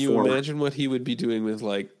Can you imagine what he would be doing with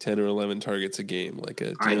 10 or 11 targets a game, a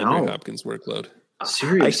DeAndre Hopkins workload?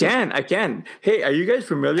 Seriously, I can. Hey, are you guys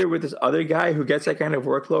familiar with this other guy who gets that kind of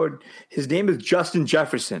workload? His name is Justin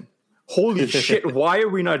Jefferson. Holy shit! Why are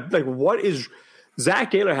we not what is?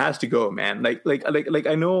 Zach Taylor has to go, man.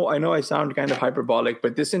 I know I sound kind of hyperbolic,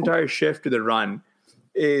 but this entire shift to the run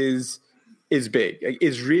is big.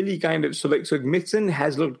 It's really kind of so Mixon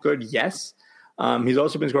has looked good, yes. He's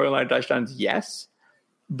also been scoring a lot of touchdowns, yes.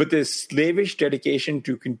 But this slavish dedication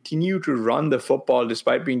to continue to run the football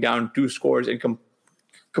despite being down 2 scores and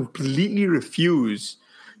completely refuse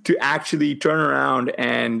to actually turn around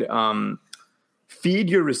and feed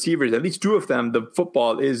your receivers, at least 2 of them, the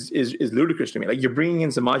football is ludicrous to me. You're bringing in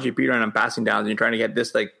Samaje Perine on passing downs and you're trying to get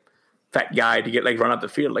this fat guy to get run up the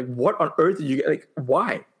field. What on earth did you get?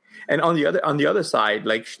 Why? And on the other side,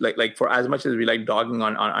 for as much as we like dogging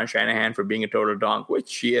on Shanahan for being a total donk, which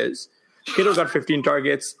she is, Kittle got 15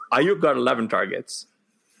 targets. Ayuk got 11 targets.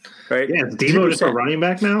 Right? Yeah, is Deebo just a running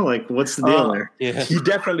back now? What's the deal there? Yeah. He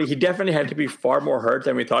definitely had to be far more hurt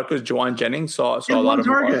than we thought because Juwan Jennings saw a lot of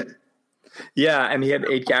target. Yeah, and he had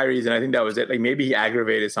 8 carries, and I think that was it. Maybe he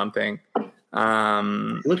aggravated something. He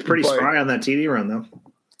looked pretty spry on that TD run, though.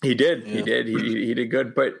 He did. Yeah. He did. He did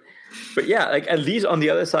good, but yeah, at least on the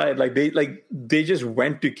other side, they just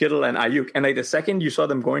went to Kittle and Ayuk, and the second you saw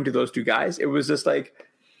them going to those 2 guys, it was just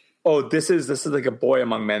oh, this is a boy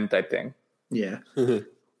among men type thing. Yeah,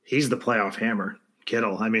 he's the playoff hammer,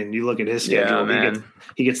 Kittle. I mean, you look at his schedule. Yeah,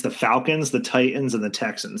 he gets the Falcons, the Titans, and the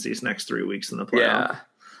Texans these next 3 weeks in the playoff.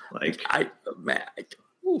 Yeah, Like,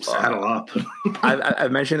 Ooh, saddle up.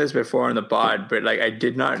 I've mentioned this before on the pod, but like I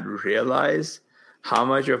did not realize how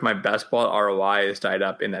much of my best ball ROI is tied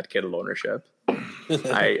up in that Kittle ownership.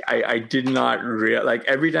 I did not like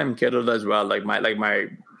every time Kittle does well, like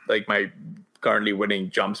my currently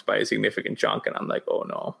winning jumps by a significant chunk, and I'm like, oh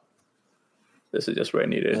no, this is just where I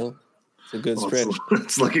need it. Well, it's a good stretch.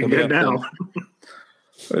 It's looking good now.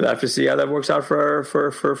 We'll have to see how that works out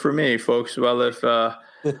for me, folks. Well, if at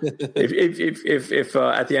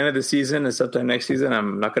the end of the season and sometime next season,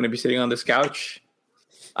 I'm not going to be sitting on this couch,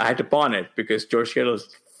 I had to pawn it because George Kittle's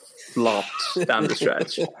flopped down the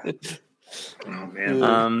stretch. Oh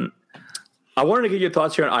man. I wanted to get your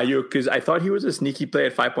thoughts here on Ayuk because I thought he was a sneaky play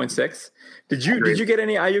at 5.6. Did you get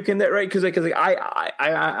any Ayuk in there, right? Because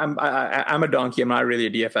I'm a donkey. I'm not really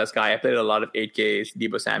a DFS guy. I played a lot of 8Ks,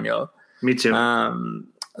 Deebo Samuel. Me too. I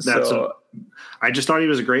just thought he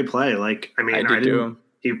was a great play. Like, I mean,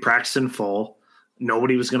 he practiced in full.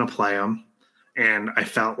 Nobody was going to play him. And I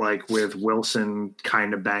felt like with Wilson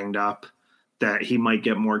kind of banged up that he might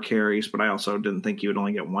get more carries, but I also didn't think he would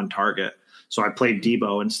only get one target. So I played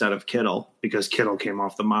Deebo instead of Kittle because Kittle came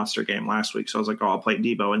off the monster game last week. So I was like, I'll play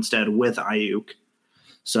Deebo instead with Ayuk.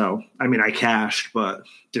 So, I mean, I cashed, but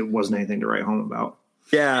it wasn't anything to write home about.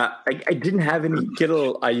 Yeah, I didn't have any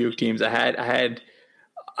Kittle Ayuk teams. I had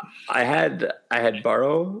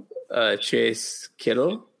Burrow, Chase,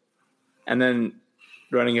 Kittle, and then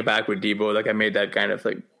running it back with Deebo. Like I made that kind of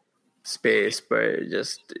like space, but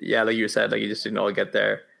just like you said, like you just didn't all get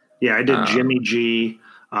there. Yeah, I did Jimmy G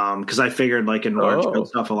because I figured like in large field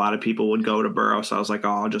stuff, a lot of people would go to Burrow. So I was like,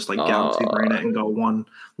 I'll just like galaxy brain it and go one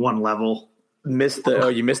level. You missed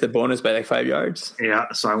the bonus by like 5 yards.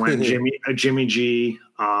 Yeah, so I went Jimmy G,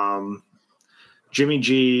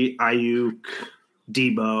 Ayuk,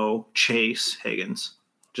 Deebo, Chase, Higgins.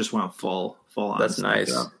 Just went full on. That's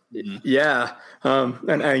nice. Yeah,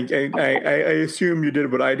 and I assume you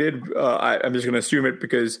did what I did. I'm just going to assume it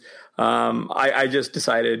because I just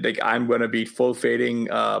decided like I'm going to be full fading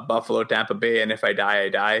Buffalo, Tampa Bay, and if I die, I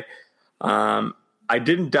die. I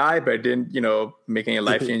didn't die, but I didn't make any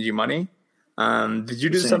life changing money. Did you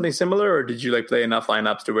do something similar, or did you like play enough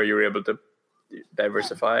lineups to where you were able to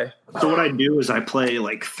diversify? So what I do is I play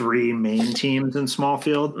like 3 main teams in small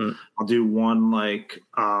field. I'll do one like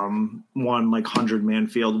 100-man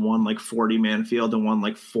field, one like 40-man field, and one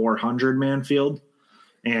like 400-man field.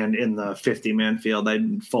 And in the 50-man field, I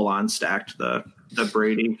full on stacked the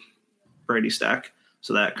Brady stack.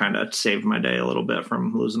 So that kind of saved my day a little bit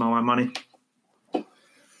from losing all my money.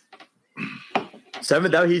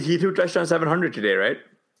 He threw touchdown 700 today, right?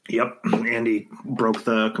 Yep, and he broke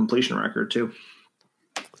the completion record too.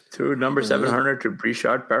 Threw number 700 to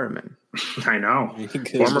Breshad Perriman. I know.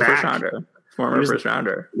 Former first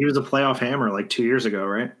rounder. He was a playoff hammer like 2 years ago,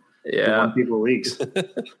 right? Yeah. He won people leagues.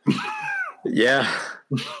 Yeah.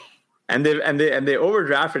 And they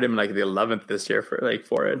overdrafted him like the 11th this year for it.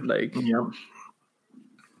 Like, yep.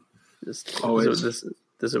 This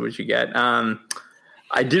is what you get.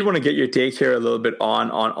 I did want to get your take here a little bit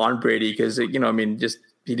on Brady because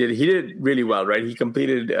he did really well, right? He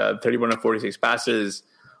completed 31 of 46 passes,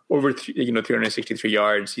 over 363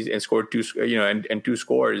 yards. And scored 2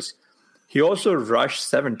 scores. He also rushed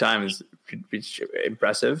 7 times, which is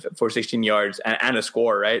impressive, for 16 yards and a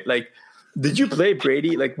score, right? Like, did you play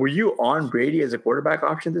Brady? Like, were you on Brady as a quarterback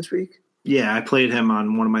option this week? Yeah, I played him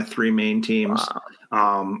on one of my 3 main teams.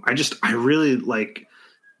 Wow. I really like.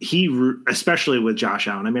 Especially with Josh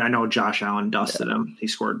Allen. I mean, I know Josh Allen dusted him. He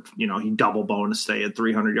scored, he double bonus day at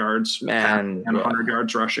 300 yards and 100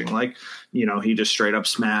 yards rushing. Like, he just straight up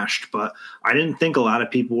smashed. But I didn't think a lot of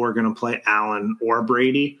people were going to play Allen or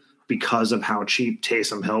Brady because of how cheap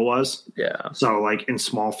Taysom Hill was. Yeah. So like in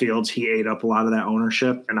small fields, he ate up a lot of that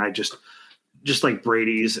ownership. And I just like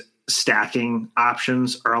Brady's stacking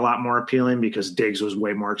options are a lot more appealing because Diggs was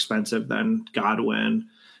way more expensive than Godwin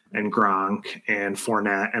and Gronk and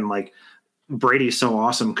Fournette. And like Brady's so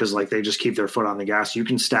awesome because like they just keep their foot on the gas. You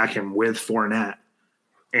can stack him with Fournette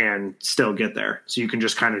and still get there. So you can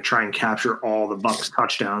just kind of try and capture all the Bucs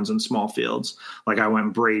touchdowns in small fields. Like I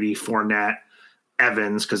went Brady, Fournette,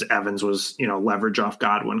 Evans because Evans was, leverage off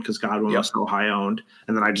Godwin because Godwin was so high owned.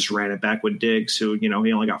 And then I just ran it back with Diggs who, he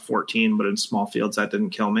only got 14, but in small fields that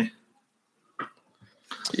didn't kill me.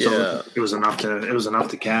 Yeah. So it was enough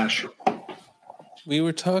to cash. We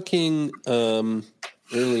were talking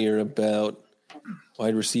earlier about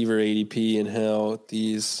wide receiver ADP and how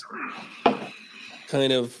these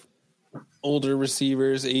kind of older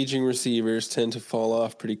receivers, aging receivers tend to fall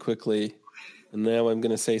off pretty quickly. And now I'm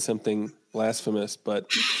going to say something blasphemous, but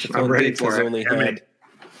Stephon Diggs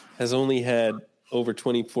has only had over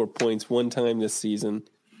 24 points one time this season.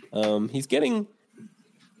 He's getting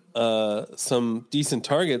some decent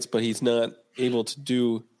targets, but he's not able to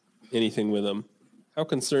do anything with them. How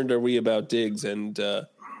concerned are we about Diggs and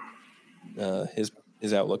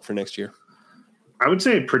his outlook for next year? I would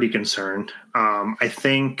say pretty concerned. I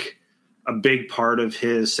think a big part of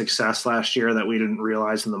his success last year that we didn't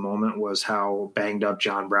realize in the moment was how banged up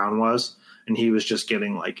John Brown was, and he was just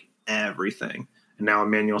getting like everything. And now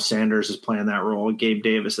Emmanuel Sanders is playing that role. Gabe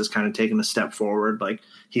Davis has kind of taken a step forward. Like,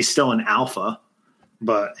 he's still an alpha,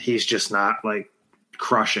 but he's just not like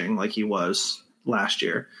crushing like he was last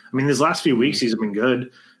year. I mean, his last few weeks, he's been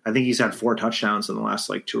good. I think he's had 4 touchdowns in the last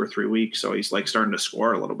like 2 or 3 weeks. So he's like starting to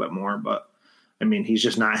score a little bit more, but I mean, he's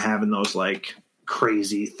just not having those like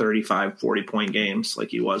crazy 35, 40 point games like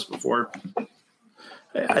he was before.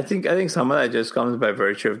 I think some of that just comes by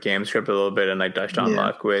virtue of game script a little bit and like touchdown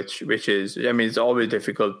luck, which is, I mean, it's always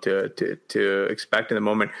difficult to expect in the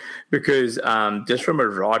moment because just from a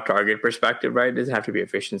raw target perspective, right, it doesn't have to be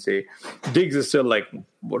efficiency. Diggs is still like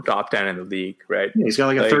top 10 in the league, right? Yeah, he's got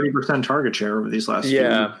like a 30% target share over these last few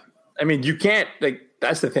weeks. I mean, you can't, like,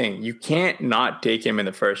 that's the thing. You can't not take him in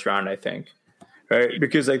the first round, I think, right?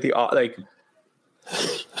 Because like the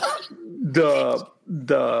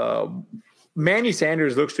Manny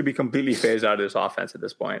Sanders looks to be completely phased out of this offense at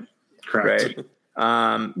this point. Correct.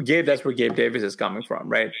 Right? Gabe, that's where Gabe Davis is coming from,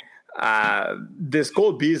 right? This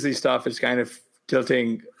Cole Beasley stuff is kind of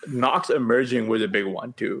tilting. Knox emerging was a big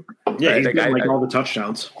one too. Yeah, right? he's getting all the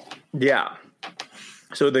touchdowns. Yeah.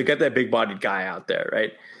 So they get that big-bodied guy out there,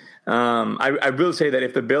 right? I will say that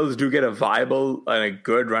if the Bills do get a viable and a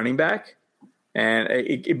good running back, and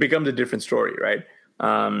it becomes a different story, right?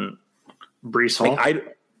 Breece Hall.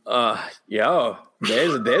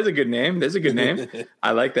 There's a good name. There's a good name.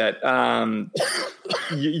 I like that.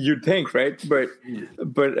 You'd think, right? But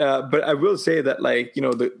I will say that, like, you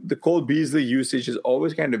know, the Cole Beasley usage has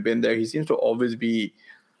always kind of been there. He seems to always be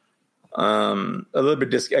a little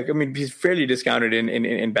bit he's fairly discounted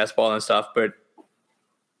in best ball and stuff, but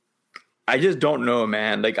I just don't know,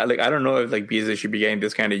 man. I don't know if like Beasley should be getting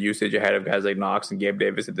this kind of usage ahead of guys like Knox and Gabe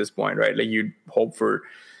Davis at this point, right? Like, you'd hope for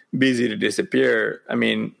Beasley to disappear. I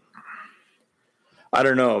mean, I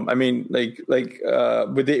don't know. I mean, with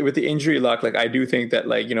the injury luck, like, I do think that,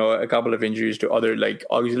 like, you know, a couple of injuries to other like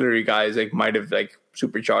auxiliary guys like might have like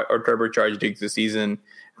supercharged or turbocharged Diggs this season.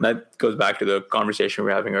 And that goes back to the conversation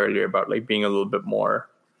we were having earlier about like being a little bit more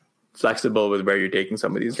flexible with where you're taking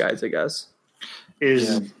some of these guys, I guess.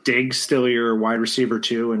 Is Diggs still your wide receiver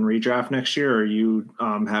 2 in redraft next year? Or are you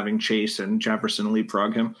having Chase and Jefferson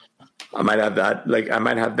leapfrog him? I might have that. Like, I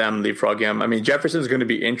might have them leapfrog him. I mean, Jefferson's going to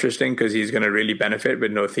be interesting because he's going to really benefit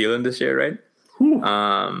with no Thielen this year, right?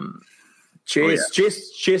 Chase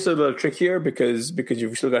is a little trickier because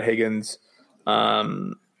you've still got Higgins.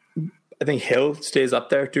 I think Hill stays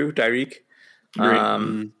up there too. Tyreek.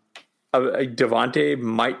 Devontae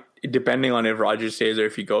might, depending on if Rodgers stays or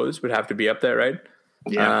if he goes, would have to be up there, right?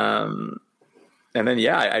 Yeah. And then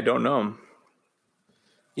I don't know.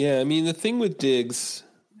 Yeah, I mean, the thing with Diggs,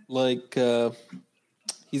 like,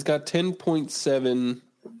 he's got 10.7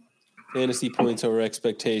 fantasy points over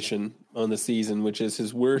expectation on the season, which is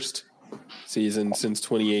his worst season since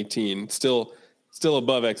 2018. Still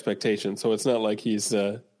above expectation, so it's not like he's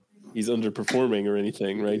underperforming or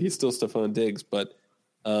anything, right? He's still Stephon Diggs, but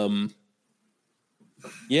I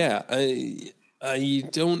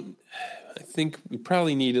think we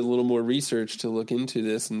probably need a little more research to look into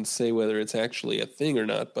this and say whether it's actually a thing or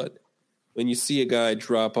not. But when you see a guy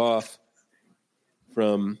drop off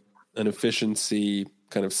from an efficiency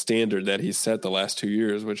kind of standard that he's set the last 2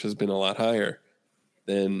 years, which has been a lot higher,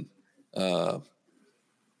 then I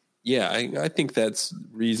think that's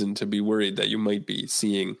reason to be worried that you might be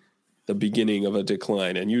seeing the beginning of a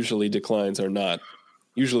decline. And usually declines are not.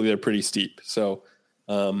 Usually they're pretty steep. So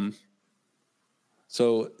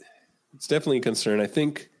it's definitely a concern. I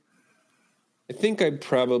think I'd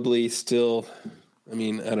probably still, I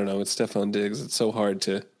mean, I don't know. It's Stephon Diggs. It's so hard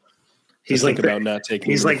to think about not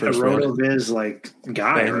taking. He's like the RotoViz like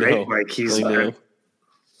guy, right? Like he's been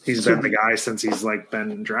the guy since he's like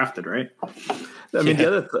been drafted, right? I mean,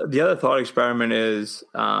 the other thought experiment is,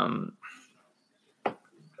 are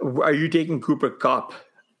you taking Cooper Kupp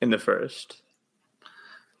in the first?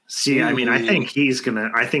 See, I mean, I think he is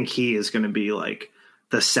gonna be like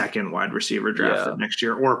the second wide receiver drafted next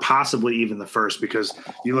year, or possibly even the first, because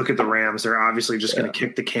you look at the Rams, they're obviously just going to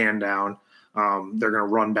kick the can down. They're going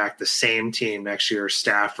to run back the same team next year: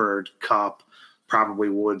 Stafford, Kupp, probably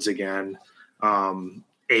Woods again.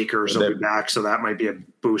 Akers will be back, so that might be a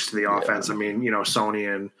boost to the offense. I mean,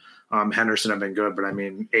 Sony and Henderson have been good, but I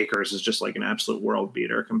mean, Akers is just like an absolute world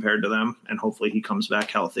beater compared to them, and hopefully he comes back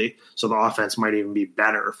healthy. So the offense might even be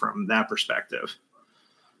better from that perspective.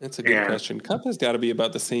 That's a good question. Kupp has got to be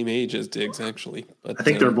about the same age as Diggs, actually. But I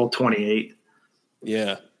think they're both 28.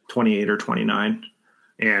 Yeah. 28 or 29.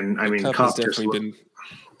 And I mean, Kupp has definitely been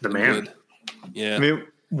the man. Good. Yeah. I mean,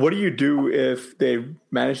 what do you do if they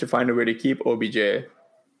manage to find a way to keep OBJ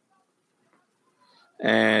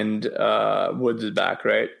and Woods is back,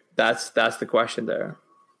 right? That's the question there.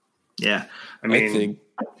 Yeah. I mean,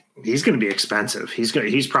 he's going to be expensive. He's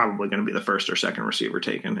probably going to be the first or second receiver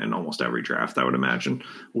taken in almost every draft, I would imagine,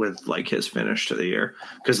 with like his finish to the year.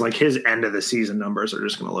 Because like his end of the season numbers are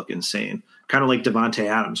just going to look insane. Kind of like Devontae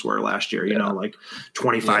Adams were last year, like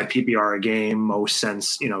 25 PPR a game, most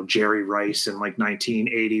since, Jerry Rice in like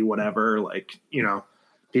 1980, whatever. Like,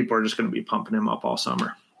 people are just going to be pumping him up all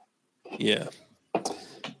summer. Yeah.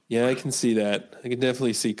 Yeah, I can see that. I can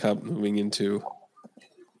definitely see Kupp moving into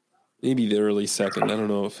maybe the early second. I don't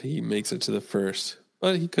know if he makes it to the first,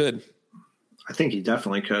 but he could. I think he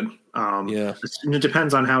definitely could. Yeah. It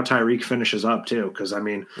depends on how Tyreek finishes up too. Because I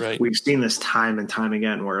mean, we've seen this time and time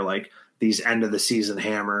again where like these end of the season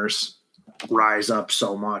hammers rise up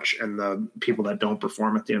so much, and the people that don't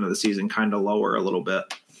perform at the end of the season kind of lower a little bit,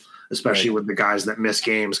 especially with the guys that miss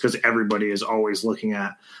games, because everybody is always looking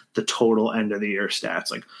at the total end of the year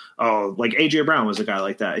stats. Like, like AJ Brown was a guy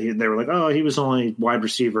like that. They were like, he was only wide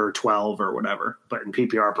receiver 12 or whatever, but in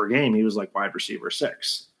PPR per game, he was like wide receiver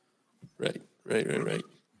 6. Right.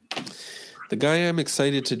 The guy I'm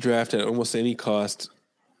excited to draft at almost any cost,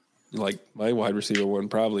 like my wide receiver one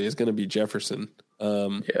probably, is going to be Jefferson.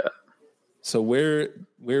 So where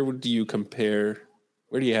do you compare?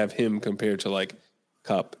 Where do you have him compared to like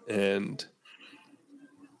Kupp and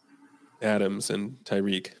Adams and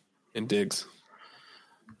Tyreek and Diggs?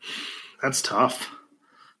 That's tough.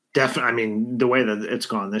 Definitely. I mean, the way that it's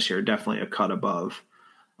gone this year, definitely a cut above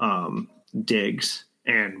Diggs.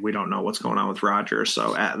 And we don't know what's going on with Rodgers,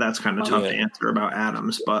 so that's kind of tough to answer about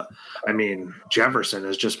Adams. But I mean, Jefferson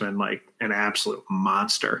has just been like an absolute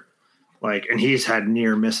monster. Like, and he's had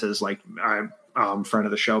near misses. Like, friend of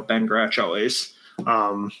the show, Ben Gratch, always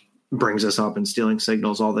brings us up in Stealing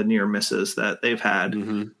Signals, all the near misses that they've had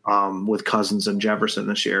with Cousins and Jefferson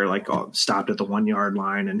this year, like stopped at the 1 yard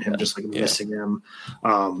line and him just like missing him.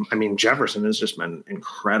 I mean, Jefferson has just been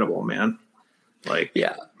incredible, man. Like,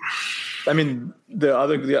 I mean,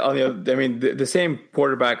 the same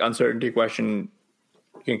quarterback uncertainty question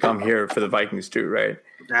can come here for the Vikings too, right?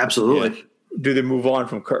 Absolutely. Yeah. Do they move on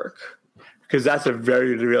from Kirk? Because that's a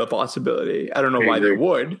very real possibility. I don't know why they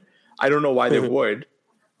would.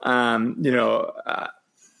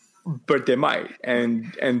 But they might,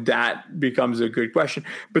 and that becomes a good question.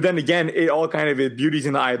 But then again, it all kind of is beauty's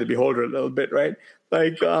in the eye of the beholder a little bit, right?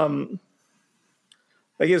 Like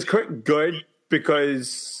is Kirk good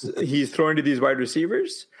because he's throwing to these wide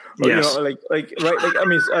receivers? Or, yes. Right. I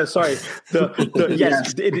mean, sorry.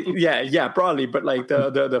 Probably. But like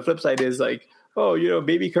the flip side is like,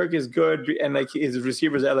 maybe Kirk is good and like his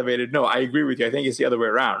receivers elevated. No, I agree with you. I think it's the other way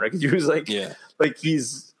around, right? Because he was like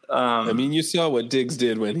he's. I mean, you saw what Diggs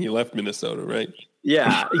did when he left Minnesota, right?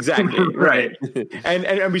 Yeah, exactly. Right.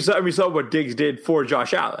 And we saw what Diggs did for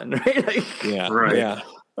Josh Allen, right?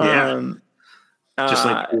 Just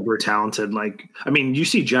like uber talented. Like, I mean, you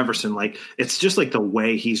see Jefferson, like it's just like the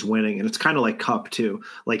way he's winning, and it's kind of like Kupp too.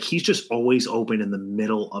 Like he's just always open in the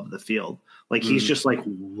middle of the field. Like he's just like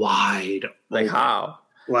wide. Like open. how?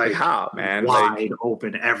 Like how, man? Wide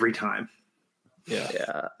open every time.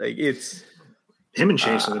 Yeah. Like it's him and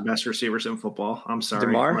Chase are the best receivers in football. I'm sorry.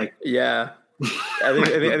 DeMar? I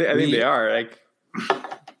think they are. Like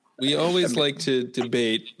we always like to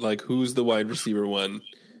debate like who's the wide receiver one.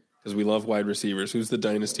 Because we love wide receivers. Who's the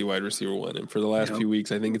dynasty wide receiver one? And for the last few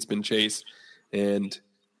weeks, I think it's been Chase. And,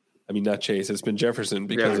 I mean, not Chase. It's been Jefferson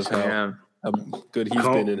because of how good he's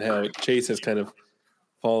been and how Chase has kind of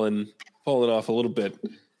fallen off a little bit.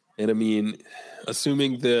 And, I mean,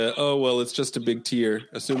 assuming it's just a big tier,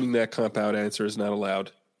 assuming that compound answer is not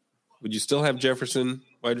allowed, would you still have Jefferson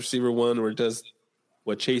wide receiver one, or does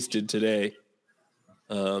what Chase did today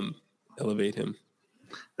elevate him?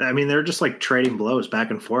 I mean, they're just like trading blows back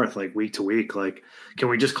and forth, like week to week. Like, can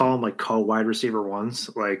we just call them like co-wide receiver ones,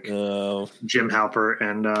 like Jim Halpert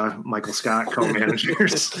and Michael Scott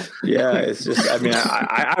co-managers? Yeah, it's just. I mean,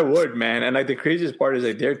 I would, man. And like the craziest part is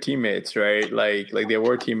like they're teammates, right? Like they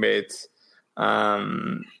were teammates,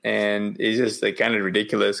 and it's just like kind of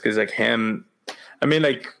ridiculous because like him I mean,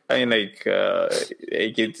 it's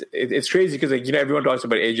crazy because everyone talks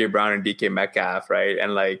about AJ Brown and DK Metcalf, right?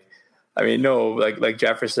 And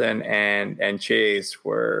Jefferson and Chase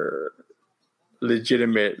were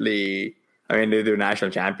legitimately, they're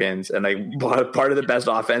national champions and part of the best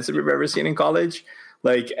offense that we've ever seen in college.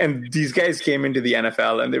 And these guys came into the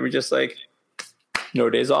NFL and they were just no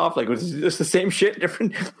days off. It was just the same shit,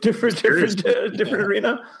 different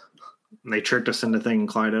arena. And they tricked us into thinking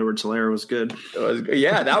Clyde Edwards-Helaire was good.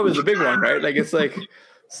 That was the big one, right? You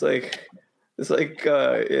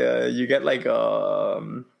get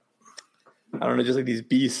I don't know, just these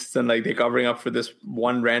beasts, and they're covering up for this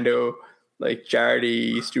one rando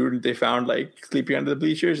charity student they found sleeping under the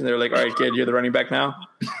bleachers, and they're all right, kid, you're the running back now.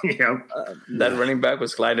 Yep. That running back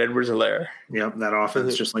was Clyde Edwards-Helaire. Yep, that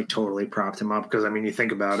offense just totally propped him up because you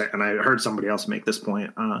think about it, and I heard somebody else make this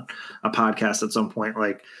point on a podcast at some point,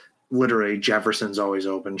 literally Jefferson's always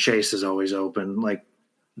open, Chase is always open,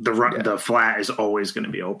 the flat is always going to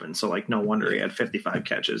be open, so no wonder he had 55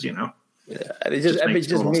 catches, Yeah, and it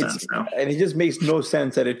just makes no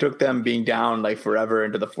sense that it took them being down forever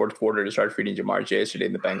into the fourth quarter to start feeding Jamar Chase yesterday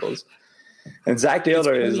in the Bengals. And Zach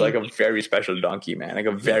Taylor is a very special donkey, man.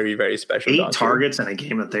 A very, very special 8 donkey. targets in a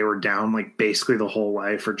game that they were down basically the whole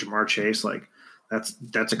way for Jamar Chase.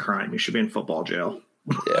 That's a crime. You should be in football jail.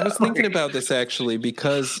 Yeah. I was thinking about this actually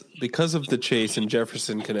because of the Chase and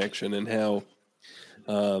Jefferson connection and how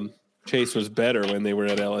Chase was better when they were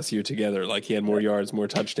at LSU together. He had more yards, more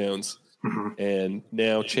touchdowns. Mm-hmm. And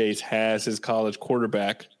now Chase has his college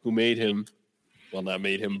quarterback who made him, well, not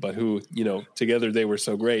made him, but who, together they were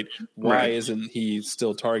so great. Why isn't he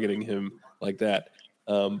still targeting him like that?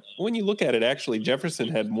 When you look at it, actually, Jefferson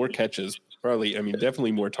had more catches,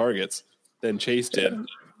 definitely more targets than Chase did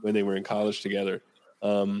when they were in college together. They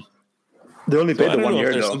only played the 1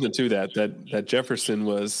 year, there's though. something to that Jefferson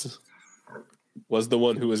was the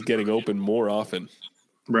one who was getting open more often.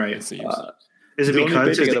 Right. It seems. Is it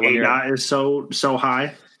because his ADOT is so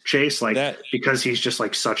high, Chase? Because he's just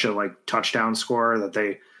such a touchdown scorer that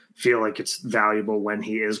they feel it's valuable when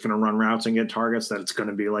he is going to run routes and get targets, that it's going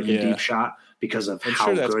to be a deep shot because of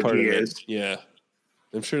how good he is. Yeah.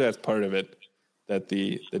 I'm sure that's part of it, that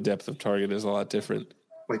the depth of target is a lot different.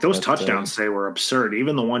 Those touchdowns today were absurd.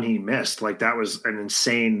 Even the one he missed, that was an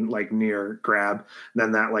insane near grab.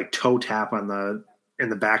 Then that toe tap in the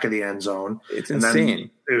back of the end zone. It's insane.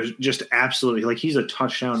 It was just absolutely he's a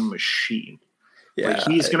touchdown machine. Yeah,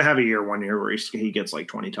 he's gonna have a 1 year where he gets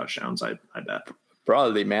 20 touchdowns. I bet.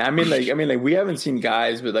 Probably, man. We haven't seen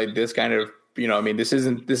guys with this kind of this is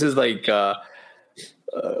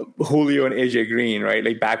Julio and AJ Green,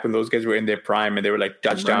 right? Back when those guys were in their prime and they were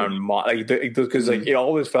touchdown, because it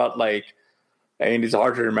always felt it's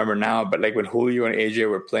hard to remember now, but when Julio and AJ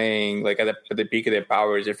were playing at the peak of their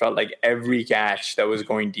powers, it felt every catch that was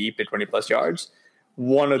going deep at 20 plus yards,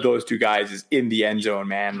 one of those two guys is in the end zone,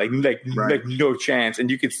 man. No chance, and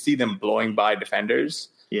you could see them blowing by defenders.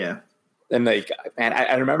 Yeah. And man,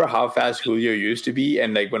 I remember how fast Julio used to be,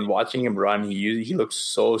 and when watching him run, he looked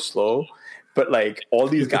so slow. But all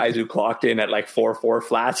these guys who clocked in at 4.4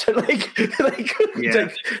 flats are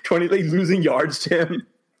 20, losing yards to him.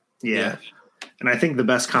 Yeah. And I think the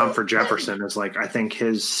best comp for Jefferson is I think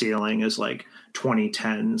his ceiling is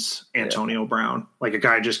 2010s Antonio Brown. A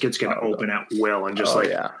guy just gets open at will and just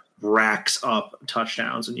racks up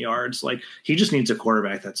touchdowns and yards. He just needs a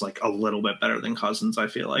quarterback that's a little bit better than Cousins, I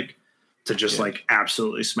feel to just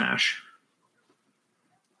absolutely smash.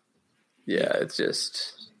 Yeah, it's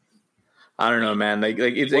just, I don't know, man.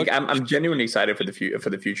 I'm genuinely excited for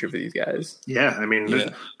the future for these guys. Yeah,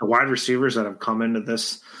 the wide receivers that have come into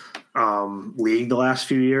this league the last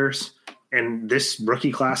few years, and this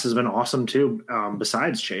rookie class has been awesome too.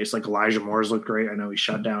 Besides Chase, Elijah Moore's looked great. I know he's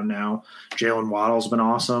shut down now. Jalen Waddle's been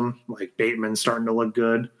awesome. Bateman's starting to look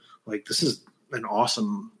good. This is an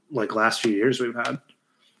awesome last few years we've had.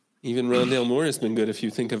 Even Rondale Moore has been good if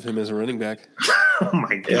you think of him as a running back. Oh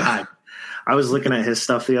my God. Yeah. I was looking at his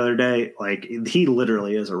stuff the other day. He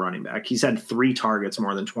literally is a running back. He's had 3 targets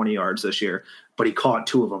more than 20 yards this year, but he caught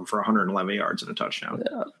 2 of them for 111 yards and a touchdown.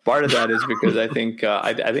 Yeah. Part of that is because I think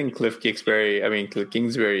Cliff Kingsbury,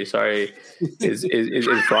 is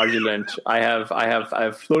fraudulent.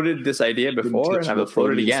 I've floated this idea before, and I will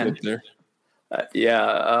float it again.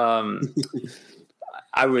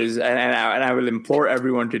 I will implore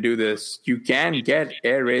everyone to do this. You can get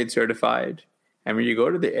Air Raid certified. And when you go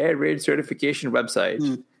to the Air Raid certification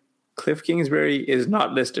website, Cliff Kingsbury is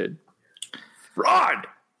not listed. Fraud!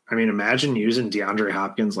 Imagine using DeAndre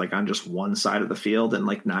Hopkins on just one side of the field and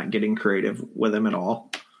not getting creative with him at all.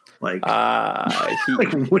 Like,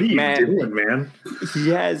 what are you doing, man?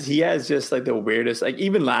 He has just like the weirdest. Like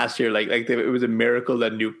even last year, it was a miracle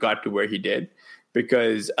that Nuke got to where he did,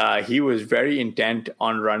 because he was very intent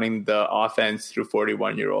on running the offense through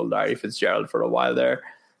 41-year-old Larry Fitzgerald for a while there.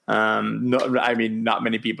 Not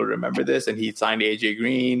many people remember this, and he signed AJ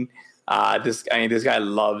Green. This guy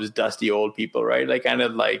loves dusty old people, right? Like kind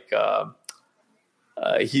of like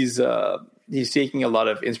he's taking a lot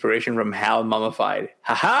of inspiration from Hal Mummified.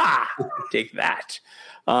 Take that.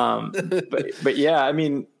 But yeah, I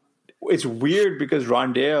mean, it's weird because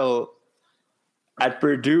Rondale at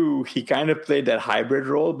Purdue, he kind of played that hybrid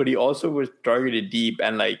role, but he also was targeted deep,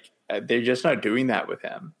 and like they're just not doing that with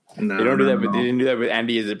him. No, they don't do that. They didn't do that with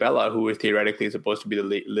Andy Isabella, who was theoretically supposed to be the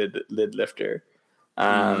lid lifter.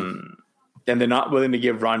 And they're not willing to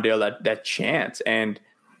give Rondale that chance. And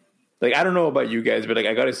like, I don't know about you guys, but like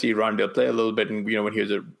I got to see Rondale play a little bit, and when he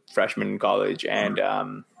was a freshman in college, and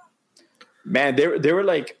man, they were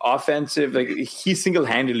like offensive. Like he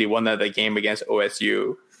single-handedly won that game against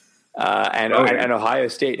OSU. And Ohio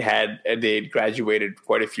State they graduated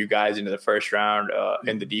quite a few guys into the first round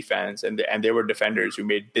in the defense, and they were defenders who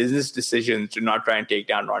made business decisions to not try and take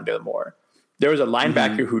down Rondale Moore. There was a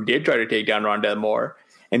linebacker who did try to take down Rondale Moore,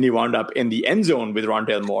 and he wound up in the end zone with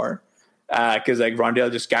Rondale Moore because like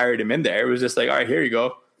Rondale just carried him in there. It was just like, all right, here you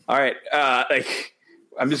go. All right, like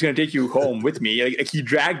I'm just gonna take you home with me. Like he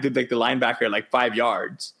dragged the linebacker like 5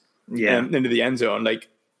 yards, into the end zone. Like,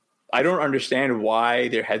 I don't understand why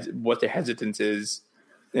what their hesitance is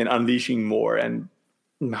in unleashing Moore, and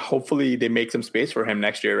hopefully they make some space for him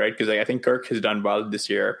next year, right? Because I think Kirk has done well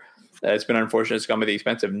this year. It's been unfortunate it's come at the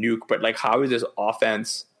expense of Nuke, but like, how is this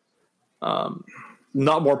offense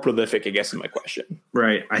not more prolific, I guess is my question.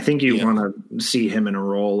 Right. I think you want to see him in a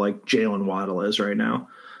role like Jalen Waddle is right now.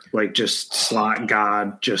 Like just slot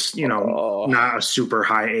god, just, not a super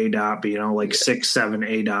high ADOT, but, like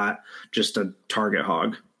 6'7" ADOT, just a target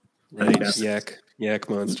hog. Right. Yak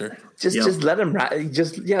monster. Just let him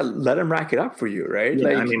let him rack it up for you, right?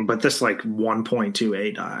 Yeah, like, but this like 1.2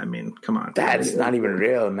 ADOT, I mean, come on. That's not even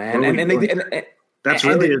real, man. That's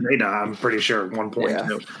really his ADOT, I'm pretty sure, 1.2. Yeah.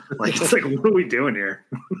 Like, it's like, what are we doing here?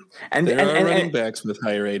 And there are running backs with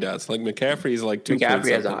higher ADOTs. Like McCaffrey's like 2.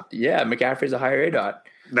 McCaffrey's a higher ADOT.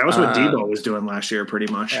 That was what Debo was doing last year,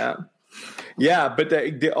 pretty much. Yeah, but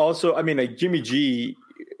they also, I mean, like Jimmy G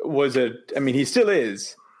he still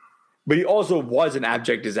is, but he also was an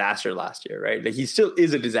abject disaster last year, right? Like he still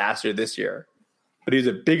is a disaster this year, but he was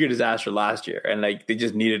a bigger disaster last year, and like they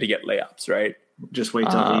just needed to get layups, right? Just wait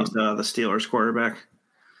till he's the Steelers quarterback.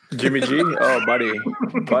 Jimmy G? Oh,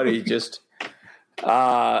 buddy, just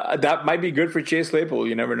that might be good for Chase Claypool.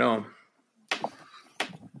 You never know.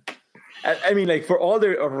 I mean, like for all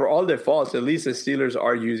their faults, at least the Steelers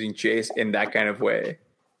are using Chase in that kind of way,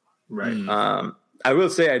 right? I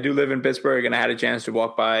will say I do live in Pittsburgh, and I had a chance to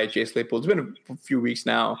walk by Chase Claypool. It's been a few weeks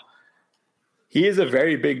now. He is a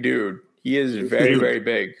very big dude. He is very, very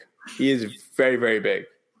big. He is very, very big.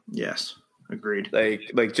 Yes, agreed.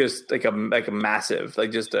 Like just like a massive,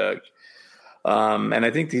 like just a. And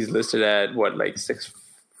I think he's listed at what, like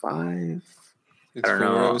 6'5". I don't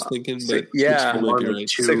know. I was thinking, but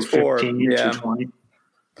 6'4".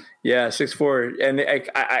 Yeah. 6'4", and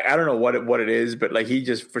I don't know what it is, but like he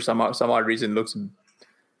just for some odd reason looks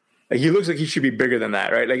like he should be bigger than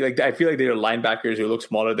that, right? Like I feel like there are linebackers who look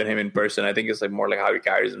smaller than him in person. I think it's like more like how he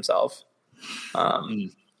carries himself.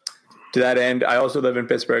 To that end, I also live in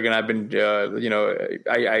Pittsburgh, and I've been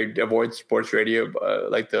I avoid sports radio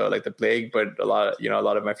like the plague, but a lot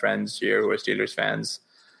of my friends here who are Steelers fans,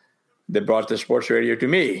 they brought the sports radio to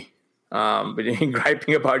me. But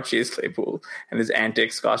griping about Chase Claypool and his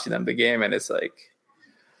antics costing them the game, and it's like,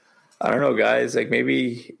 I don't know, guys. Like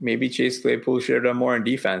maybe Chase Claypool should have done more in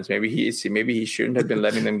defense. Maybe he shouldn't have been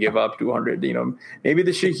letting them give up 200. Maybe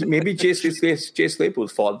Chase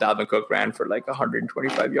Claypool's fault. Dalvin Cook ran for like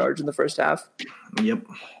 125 yards in the first half. Yep.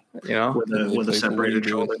 With a separated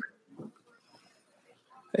shoulder.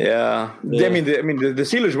 Yeah. I mean, the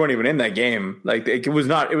Steelers weren't even in that game. Like it was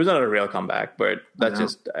not a real comeback. But that's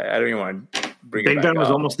just I don't even want to bring Big it back Ben was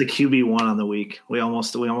up. almost the QB1 on the week. We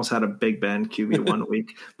almost had a Big Ben QB1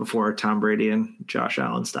 week before Tom Brady and Josh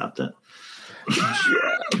Allen stopped it.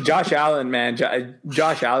 Josh Allen, man,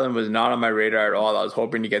 Josh Allen was not on my radar at all. I was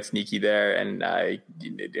hoping to get sneaky there, and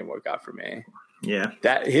it didn't work out for me. Yeah,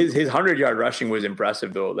 that his 100-yard rushing was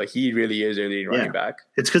impressive though. Like he really is a leading running back.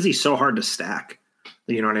 It's because he's so hard to stack.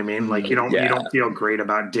 You know what I mean? Like you don't feel great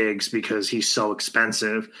about Diggs because he's so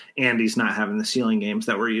expensive and he's not having the ceiling games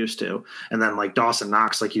that we're used to. And then like Dawson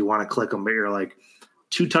Knox, like you want to click him, but you're like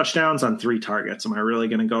 2 touchdowns on 3 targets. Am I really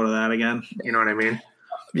going to go to that again? You know what I mean?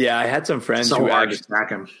 Yeah, I had some friends so who hard to stack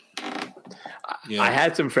him. Yeah. I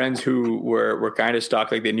had some friends who were kind of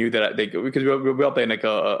stuck. Like they knew that because we all played like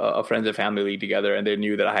a friends and family league together, and they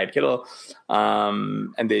knew that I had Kittle,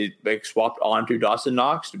 and they like swapped onto Dawson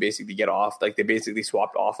Knox to basically get off. Like they basically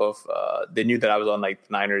swapped off of. They knew that I was on like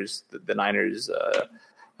the Niners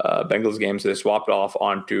Bengals game, so they swapped off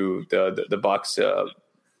onto the Bucks,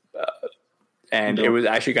 and it was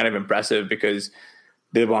actually kind of impressive because.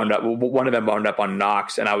 One of them wound up on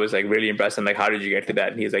Knox, and I was like really impressed. I'm like, how did you get to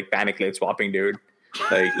that? And he's like, panic late swapping, dude.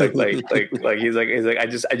 Like he's like, I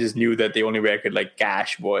just knew that the only way I could like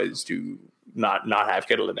cash was to not have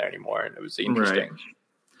Kittle in there anymore, and it was interesting. Right.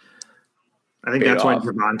 I think that's why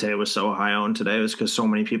Javonte was so high owned today, was because so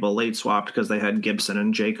many people late swapped because they had Gibson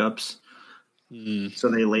and Jacobs. So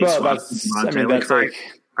they late swapped Javonte.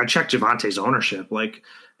 I checked Javonte's ownership,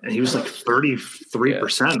 and he was like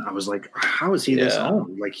 33%. I was like, how is he this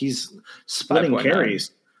owned? Like he's splitting carries.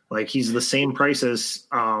 Like he's the same price as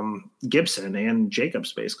Gibson and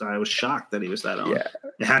Jacobs, basically. I was shocked that he was that owned. Yeah,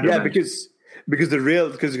 it had to because the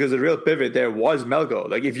real pivot there was Melgo.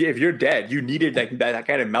 Like if you're dead, you needed that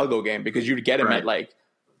kind of Melgo game because you'd get him at like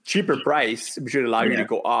cheaper price, which would allow you to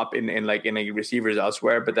go up in receivers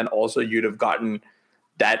elsewhere. But then also you'd have gotten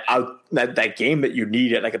that game that you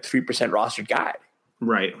needed, like a 3% rostered guy.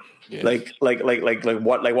 Right. Yeah. Like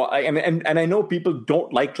what and I know people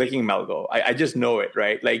don't like clicking Melgo. I just know it,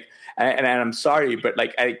 right? Like and I'm sorry, but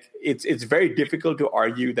like it's very difficult to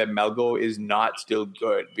argue that Melgo is not still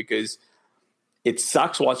good because it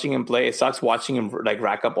sucks watching him play. It sucks watching him like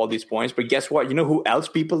rack up all these points. But guess what? You know who else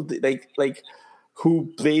people like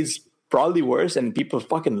who plays probably worse and people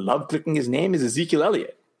fucking love clicking his name is Ezekiel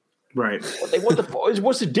Elliott. Right. Like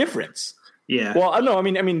what's the difference? Yeah. Well, no, I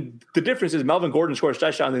mean, the difference is Melvin Gordon scores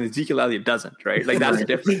touchdowns and Ezekiel Elliott doesn't, right? Like that's the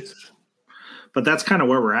difference. But that's kind of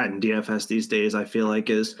where we're at in DFS these days. I feel like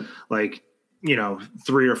is like,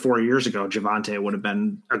 3 or 4 years ago, Javonte would have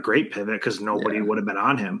been a great pivot because nobody would have been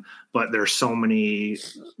on him. But there's so many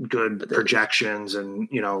good projections and,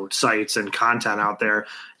 sites and content out there.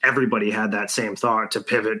 Everybody had that same thought to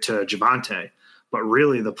pivot to Javonte. But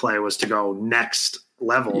really the play was to go next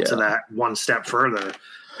level to that one step further.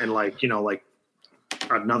 And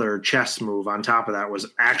another chess move on top of that was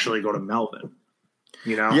actually go to Melvin,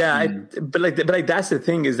 Yeah. But that's the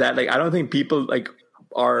thing is that I don't think people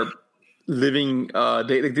are living,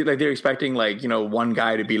 they're expecting one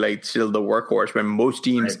guy to be still the workhorse when most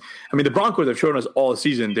teams, right. I mean, the Broncos have shown us all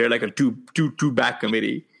season, they're like a two back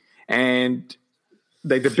committee. And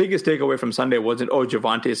the biggest takeaway from Sunday wasn't,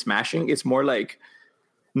 Javonte is smashing. It's more like,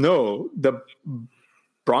 no, the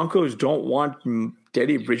Broncos don't want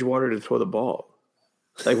Teddy Bridgewater to throw the ball.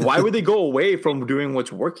 Why would they go away from doing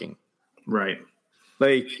what's working? Right.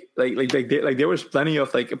 There was plenty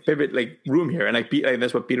of a pivot room here, and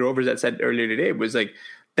that's what Peter Overs had said earlier today was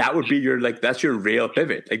that would be your that's your real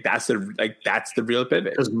pivot. That's the real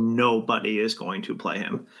pivot because nobody is going to play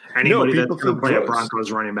him. Anybody that's going to play a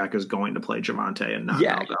Broncos running back is going to play Javonte and not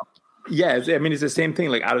Melgo. Yeah, I mean it's the same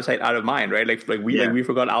thing. Out of sight, out of mind, right? We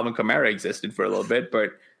forgot Alvin Kamara existed for a little bit,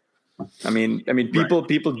 but I mean, people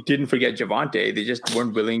didn't forget Javonte. They just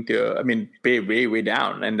weren't willing to. Pay way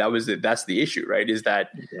down, and that's the issue, right? Is that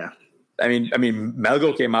I mean,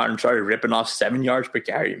 Melgo came out and started ripping off 7 yards per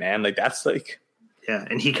carry, man. Yeah,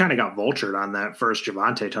 and he kind of got vultured on that first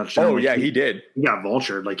Javonte touchdown. Oh yeah, he did. He got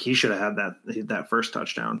vultured. He should have had that first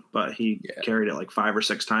touchdown, but he carried it 5 or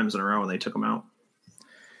 6 times in a row, and they took him out.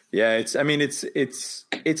 Yeah, it's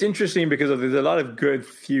interesting because there's a lot of good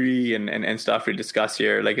theory and stuff we discuss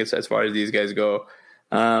here. As far as these guys go,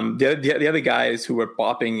 the other guys who were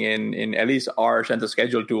popping in at least our central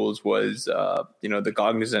schedule tools was the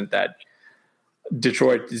cognizant that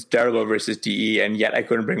Detroit is terrible versus DE, and yet I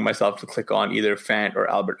couldn't bring myself to click on either Fant or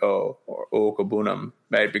Albert O or Okabunam,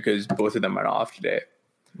 right? Because both of them are off today.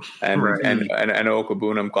 And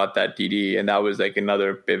Okabunam caught that TD, and that was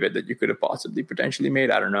another pivot that you could have possibly potentially made.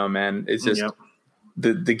 I don't know, man. It's just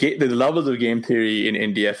the levels of game theory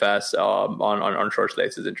in DFS on short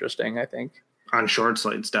slates is interesting, I think. On short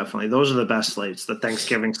slates, definitely. Those are the best slates. The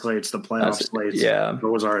Thanksgiving slates, the playoff slates. Yeah,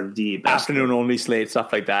 those are the best. Afternoon only slates,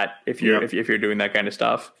 stuff like that. If you're doing that kind of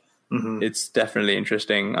stuff, it's definitely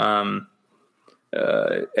interesting.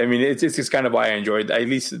 It's kind of why I enjoyed at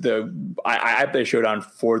least I play Showdown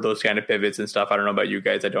for those kind of pivots and stuff. I don't know about you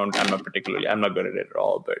guys. I'm not good at it at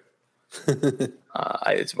all, but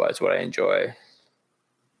it's what I enjoy.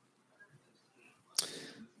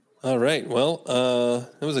 All right. Well,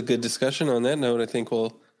 that was a good discussion. On that note, I think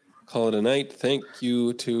we'll call it a night. Thank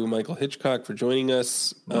you to Michael Hitchcock for joining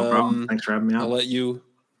us. No problem. Thanks for having me on. I'll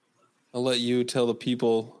let you tell the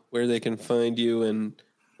people where they can find you and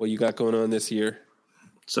what you got going on this year.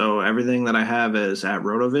 So everything that I have is at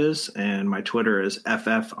RotoViz, and my Twitter is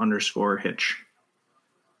ff_Hitch.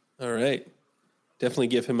 All right. Definitely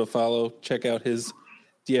give him a follow. Check out his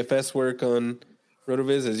DFS work on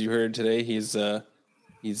RotoViz. As you heard today, he's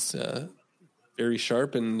very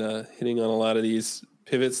sharp and hitting on a lot of these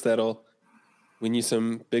pivots that'll win you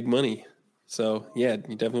some big money. So, yeah,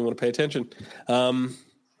 you definitely want to pay attention.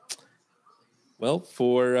 Well,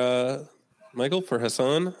 for Michael, for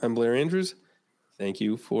Hassan, I'm Blair Andrews. Thank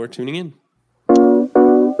you for tuning in.